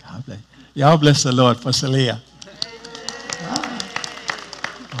 Precious. God bless. Y'all bless the Lord for Celia.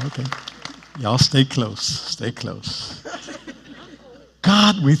 Okay. Y'all stay close. Stay close.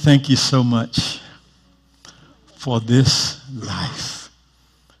 God, we thank you so much for this life,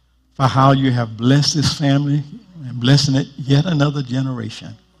 for how you have blessed this family and blessing it yet another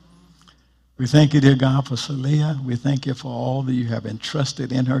generation. We thank you, dear God, for Celia. We thank you for all that you have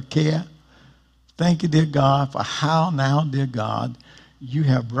entrusted in her care. Thank you, dear God, for how now, dear God, you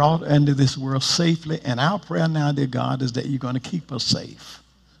have brought her into this world safely. And our prayer now, dear God, is that you're going to keep her safe.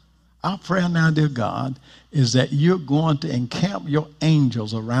 Our prayer now, dear God, is that you're going to encamp your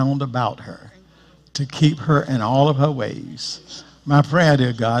angels around about her to keep her in all of her ways. My prayer,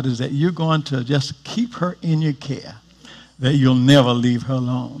 dear God, is that you're going to just keep her in your care, that you'll never leave her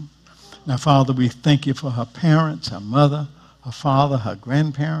alone. Now, Father, we thank you for her parents, her mother, her father, her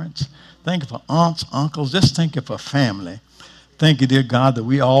grandparents. Thank you for aunts, uncles. Just thank you for family. Thank you, dear God, that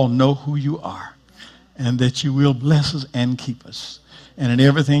we all know who you are and that you will bless us and keep us. And in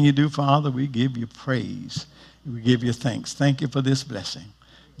everything you do, Father, we give you praise. We give you thanks. Thank you for this blessing.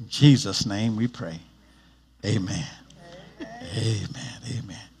 In Jesus' name we pray. Amen.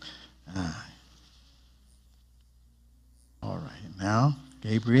 Amen. All right. Now,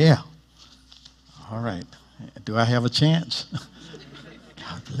 Gabriel. All right. Do I have a chance?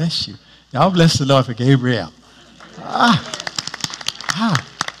 God bless you. Y'all bless the Lord for Gabriel.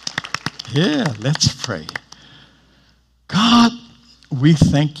 Yeah, let's pray. God, we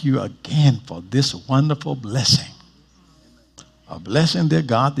thank you again for this wonderful blessing. A blessing, dear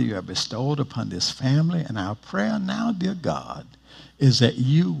God, that you have bestowed upon this family. And our prayer now, dear God, is that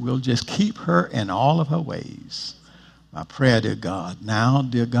you will just keep her in all of her ways. My prayer, dear God, now,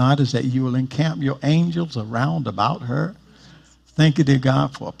 dear God, is that you will encamp your angels around about her. Thank you, dear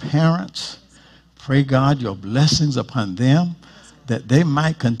God, for parents. Pray, God, your blessings upon them, that they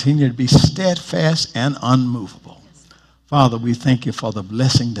might continue to be steadfast and unmovable. Father, we thank you for the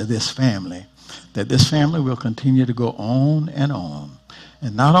blessing to this family, that this family will continue to go on and on.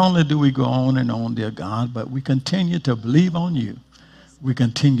 And not only do we go on and on, dear God, but we continue to believe on you. We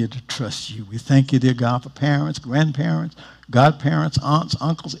continue to trust you. We thank you, dear God, for parents, grandparents, godparents, aunts,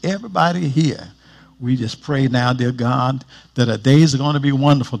 uncles, everybody here. We just pray now, dear God, that our days are going to be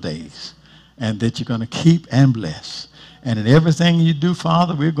wonderful days and that you're going to keep and bless. And in everything you do,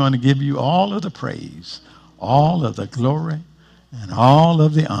 Father, we're going to give you all of the praise, all of the glory, and all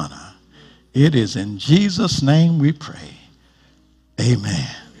of the honor. It is in Jesus' name we pray. Amen.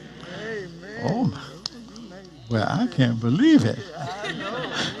 Oh, my. Well, I can't believe it.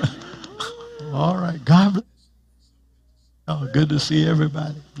 All right. God bless you. Oh, good to see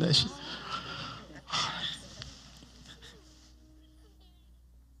everybody. Bless you.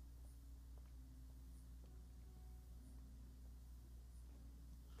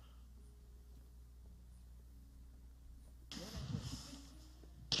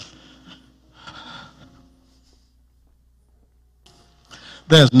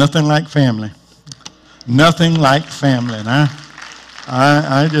 There's nothing like family. Nothing like family. And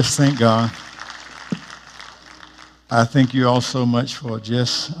I just thank God. I thank you all so much for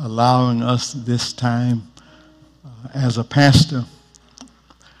just allowing us this time. As a pastor,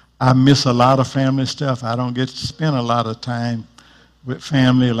 I miss a lot of family stuff. I don't get to spend a lot of time with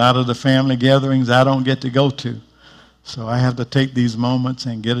family. A lot of the family gatherings I don't get to go to. So I have to take these moments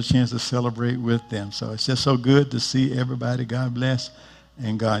and get a chance to celebrate with them. So it's just so good to see everybody. God bless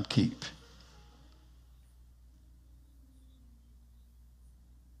and God keep.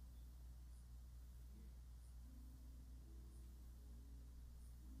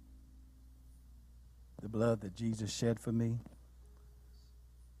 The blood that Jesus shed for me.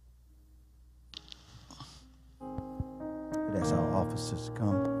 That's our officers to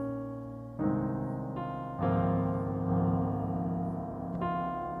come.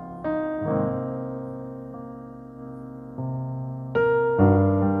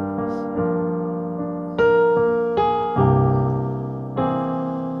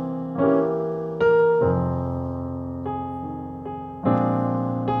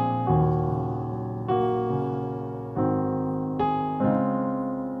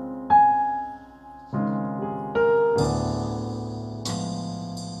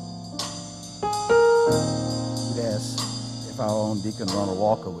 Deacon Ronald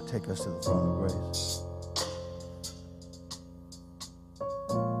Walker would take us to the throne of grace.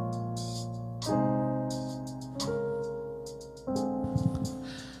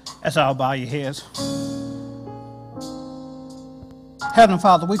 As I'll bow your heads. Heavenly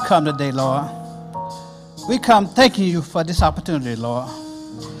Father, we come today, Lord. We come thanking you for this opportunity, Lord.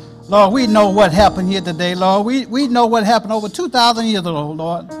 Lord, we know what happened here today, Lord. We know what happened over 2,000 years ago,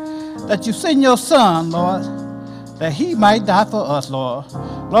 Lord. That you sent your son, Lord, that he might die for us, Lord.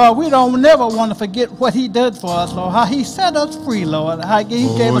 Lord, we don't never want to forget what he did for us, Lord, how he set us free, Lord, how he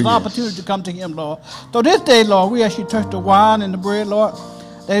gave us opportunity to come to him, Lord. So this day, Lord, we ask you to touch the wine and the bread, Lord,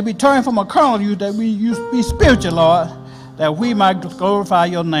 that we turn from a carnal of you, that we be spiritual, Lord, that we might glorify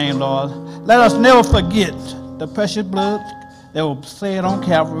your name, Lord. Let us never forget the precious blood that was shed on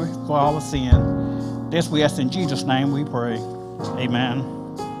Calvary for our sin. This we ask in Jesus' name we pray. Amen.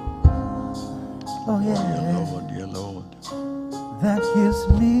 Oh, yeah. Dear Lord. That gives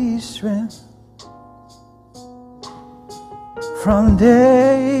me strength from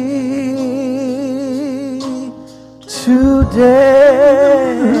day to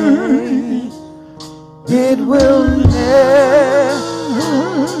day. It will never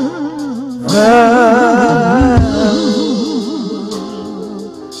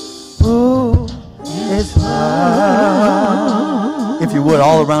it's mine. If you would,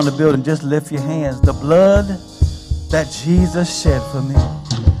 all around the building, just lift your hands. The blood that Jesus shed for me.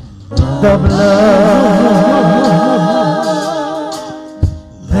 The blood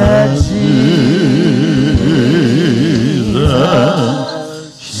that Jesus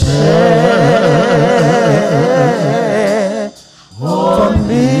shed for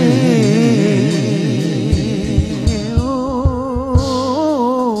me. Ooh,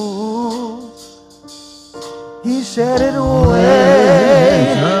 he shed it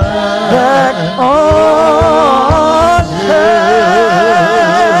way back on Calvary.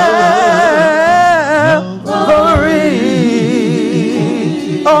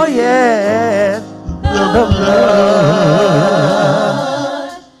 Oh yeah, the blood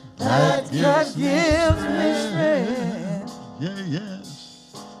that gives me strength. Yeah, yes.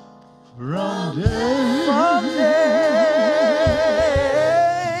 From day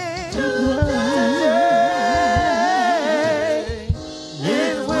to day,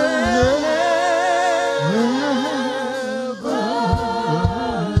 it will never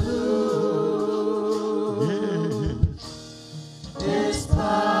lose its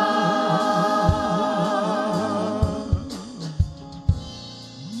power.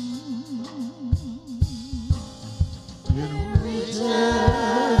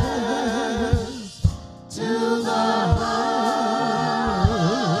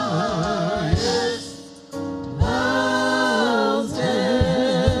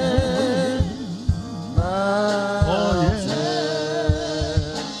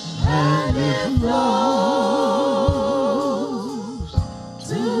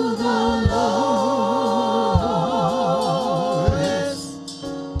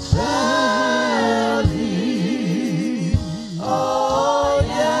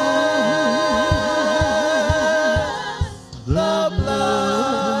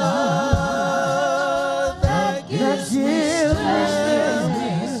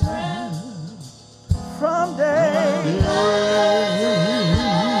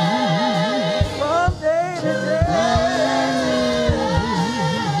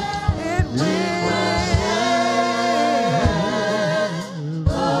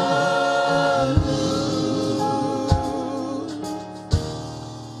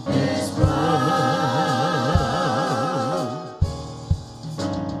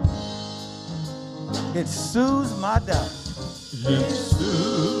 my doubt. It's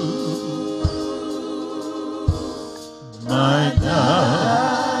soothed my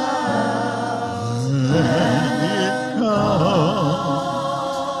doubt. And it comes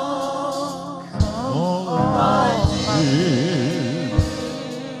my tears.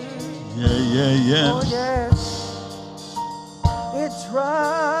 Yeah. Oh, yes. It's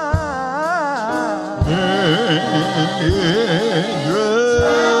right. It's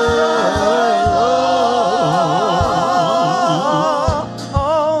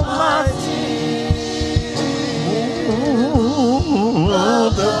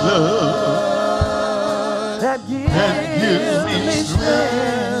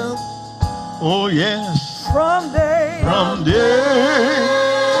oh yes, from day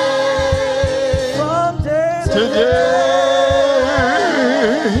to day,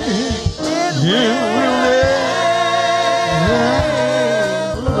 it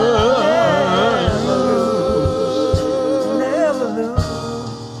will never lose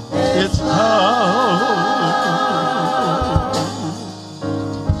its power.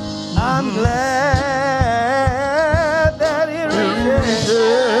 I'm glad that it reaches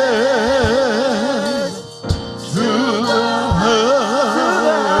to the highest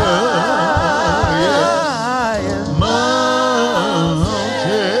mountain.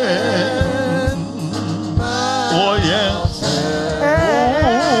 Oh yes, it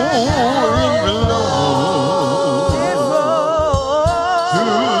belongs to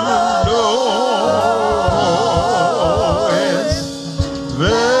the lowest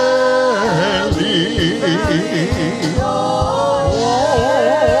valley.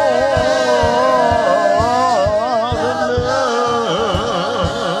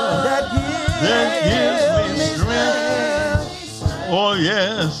 Oh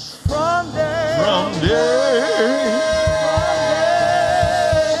yes, from day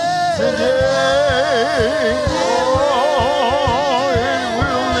to day, oh, it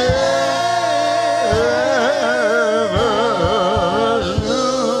will never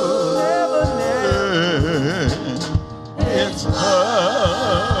lose its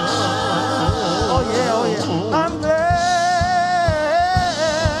power. Oh yeah. I'm glad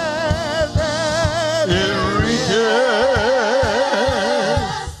that It reaches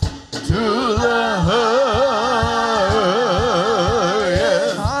to the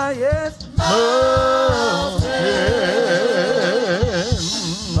highest mountain.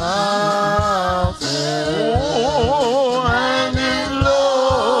 Oh, and it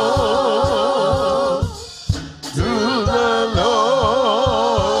flows to the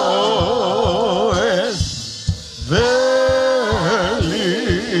lowest valley.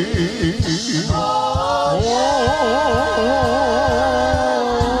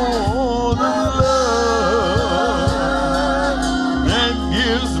 Oh, the love that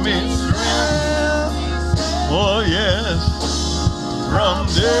gives me strength. Oh yes, from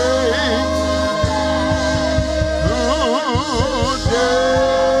day to day,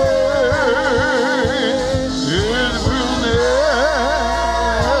 it will never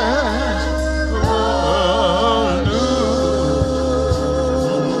lose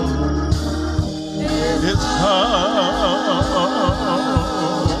its power.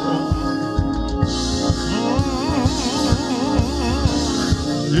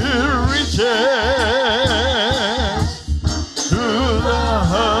 It reaches to the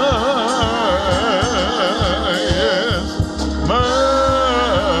highest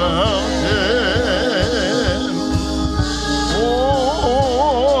mountain. Oh,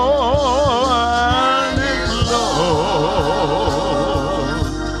 and it flows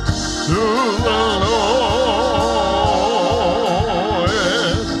to the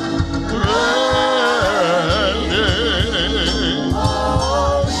lowest valley.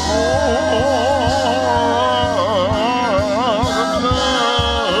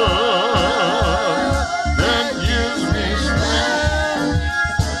 That gives me strength.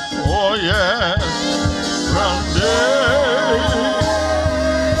 Oh yes, from day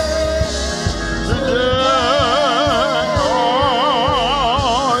to day,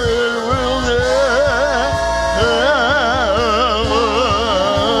 oh, it will never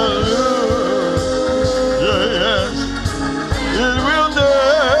lose. Yes, it will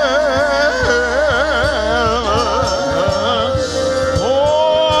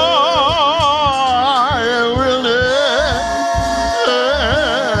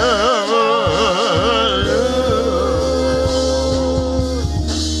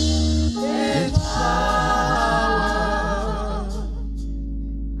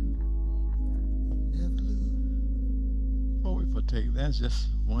Before we partake, that's just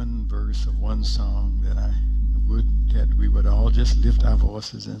one verse of one song that we would all just lift our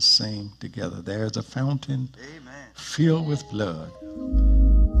voices and sing together. There's a fountain Amen. filled with blood,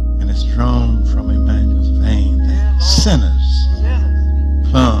 and it's drawn from Emmanuel's vein. That sinners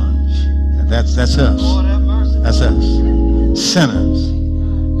plunge, and that's us. That's us. Sinners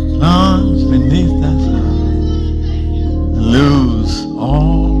plunge beneath that flood and lose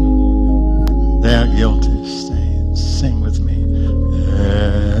all their guilty stains. Sing with me.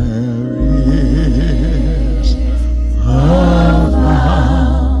 There is a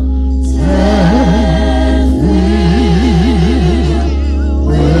fountain filled with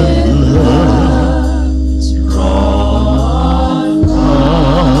blood drawn from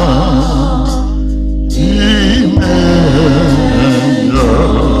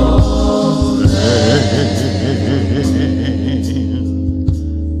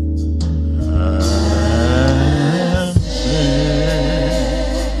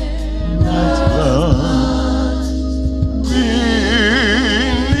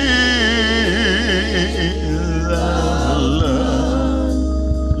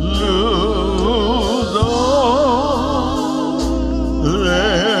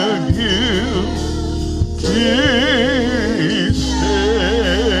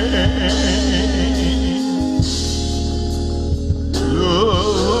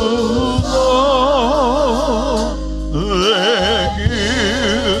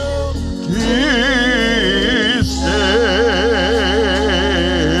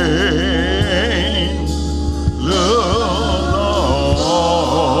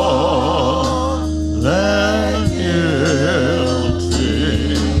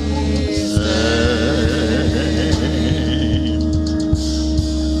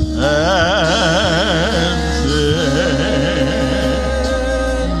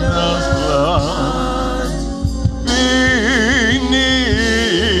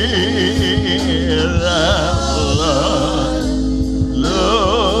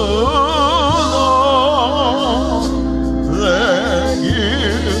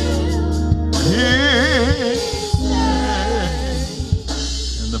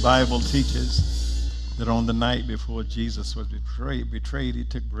Bible teaches that on the night before Jesus was betrayed, he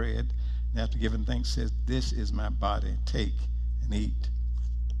took bread, and after giving thanks says, "This is my body, take and eat."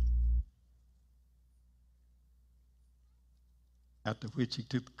 After which he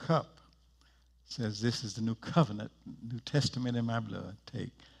took the cup, says, "This is the new covenant, New Testament in my blood.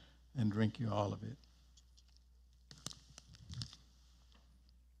 Take and drink you all of it."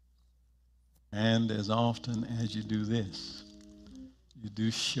 And as often as you do this, you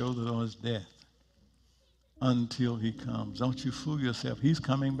do show the Lord's death until he comes. Don't you fool yourself. He's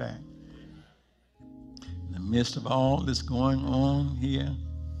coming back. In the midst of all that's going on here,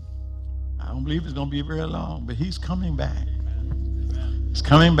 I don't believe it's going to be very long, but he's coming back. He's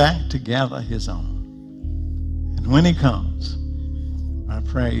coming back to gather his own. And when he comes, my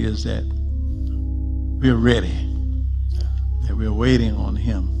prayer is that we're ready, that we're waiting on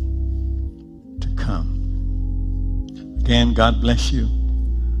him to come. Again, God bless you.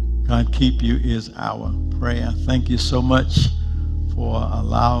 God keep you is our prayer. Thank you so much for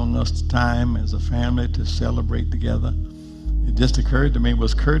allowing us the time as a family to celebrate together. It just occurred to me,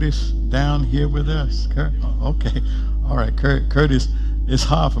 was Curtis down here with us? Okay. All right, Curtis. It's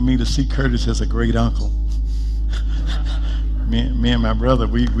hard for me to see Curtis as a great uncle. me and my brother,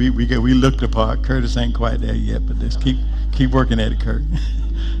 we looked apart. Curtis ain't quite there yet, but just keep working at it, Kurt.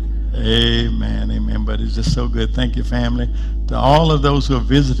 Amen, amen. But it's just so good. Thank you, family. To all of those who are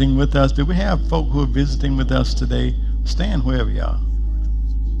visiting with us, do we have folk who are visiting with us today? Stand wherever you are.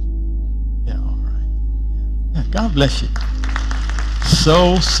 Yeah, all right. Yeah, God bless you.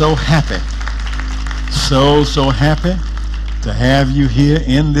 So happy. So happy to have you here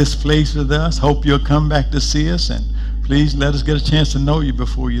in this place with us. Hope you'll come back to see us, and please let us get a chance to know you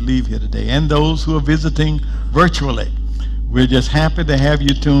before you leave here today. And those who are visiting virtually, we're just happy to have you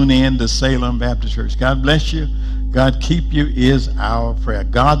tune in to Salem Baptist Church. God bless you. God keep you is our prayer.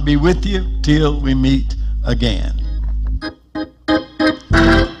 God be with you till we meet again.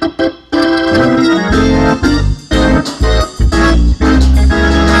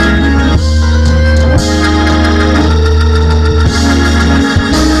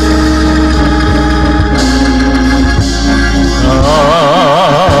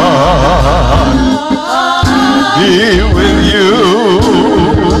 Be with you.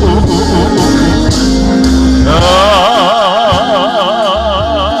 God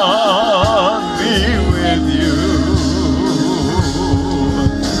be with you.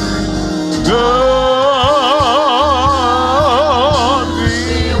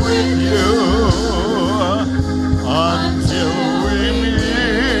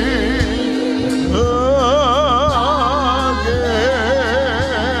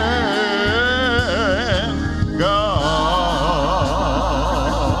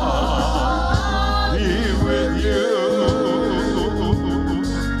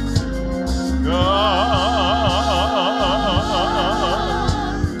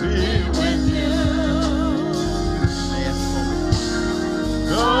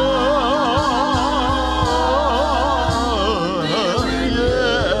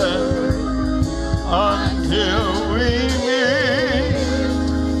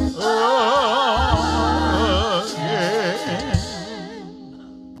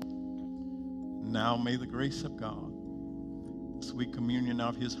 And now may the grace of God, the sweet communion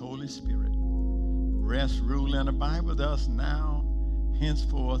of his Holy Spirit, rest, rule, and abide with us now,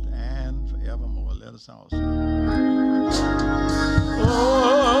 henceforth, and forevermore. Let us all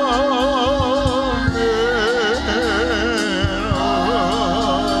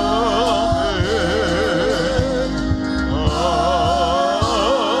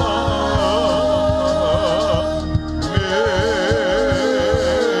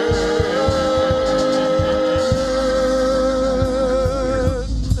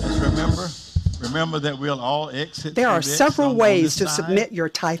remember that we'll all exit. There are several ways to submit your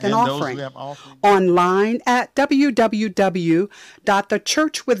tithe and offering. Online at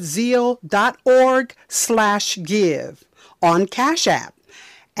www.thechurchwithzeal.org/give. On Cash App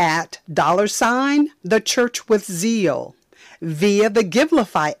at $TheChurchWithZeal. Via the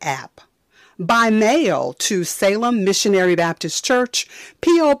Givelify app. By mail to Salem Missionary Baptist Church,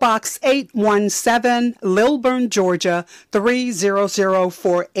 P.O. Box 817, Lilburn, Georgia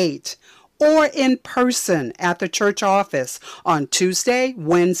 30048. Or in person at the church office on Tuesday,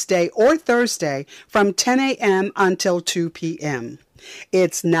 Wednesday, or Thursday from 10 a.m. until 2 p.m.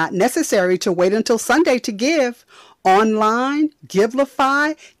 It's not necessary to wait until Sunday to give. Online,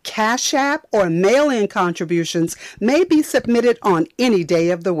 Givelify, Cash App, or mail-in contributions may be submitted on any day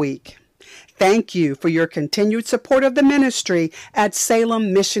of the week. Thank you for your continued support of the ministry at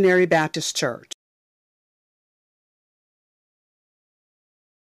Salem Missionary Baptist Church.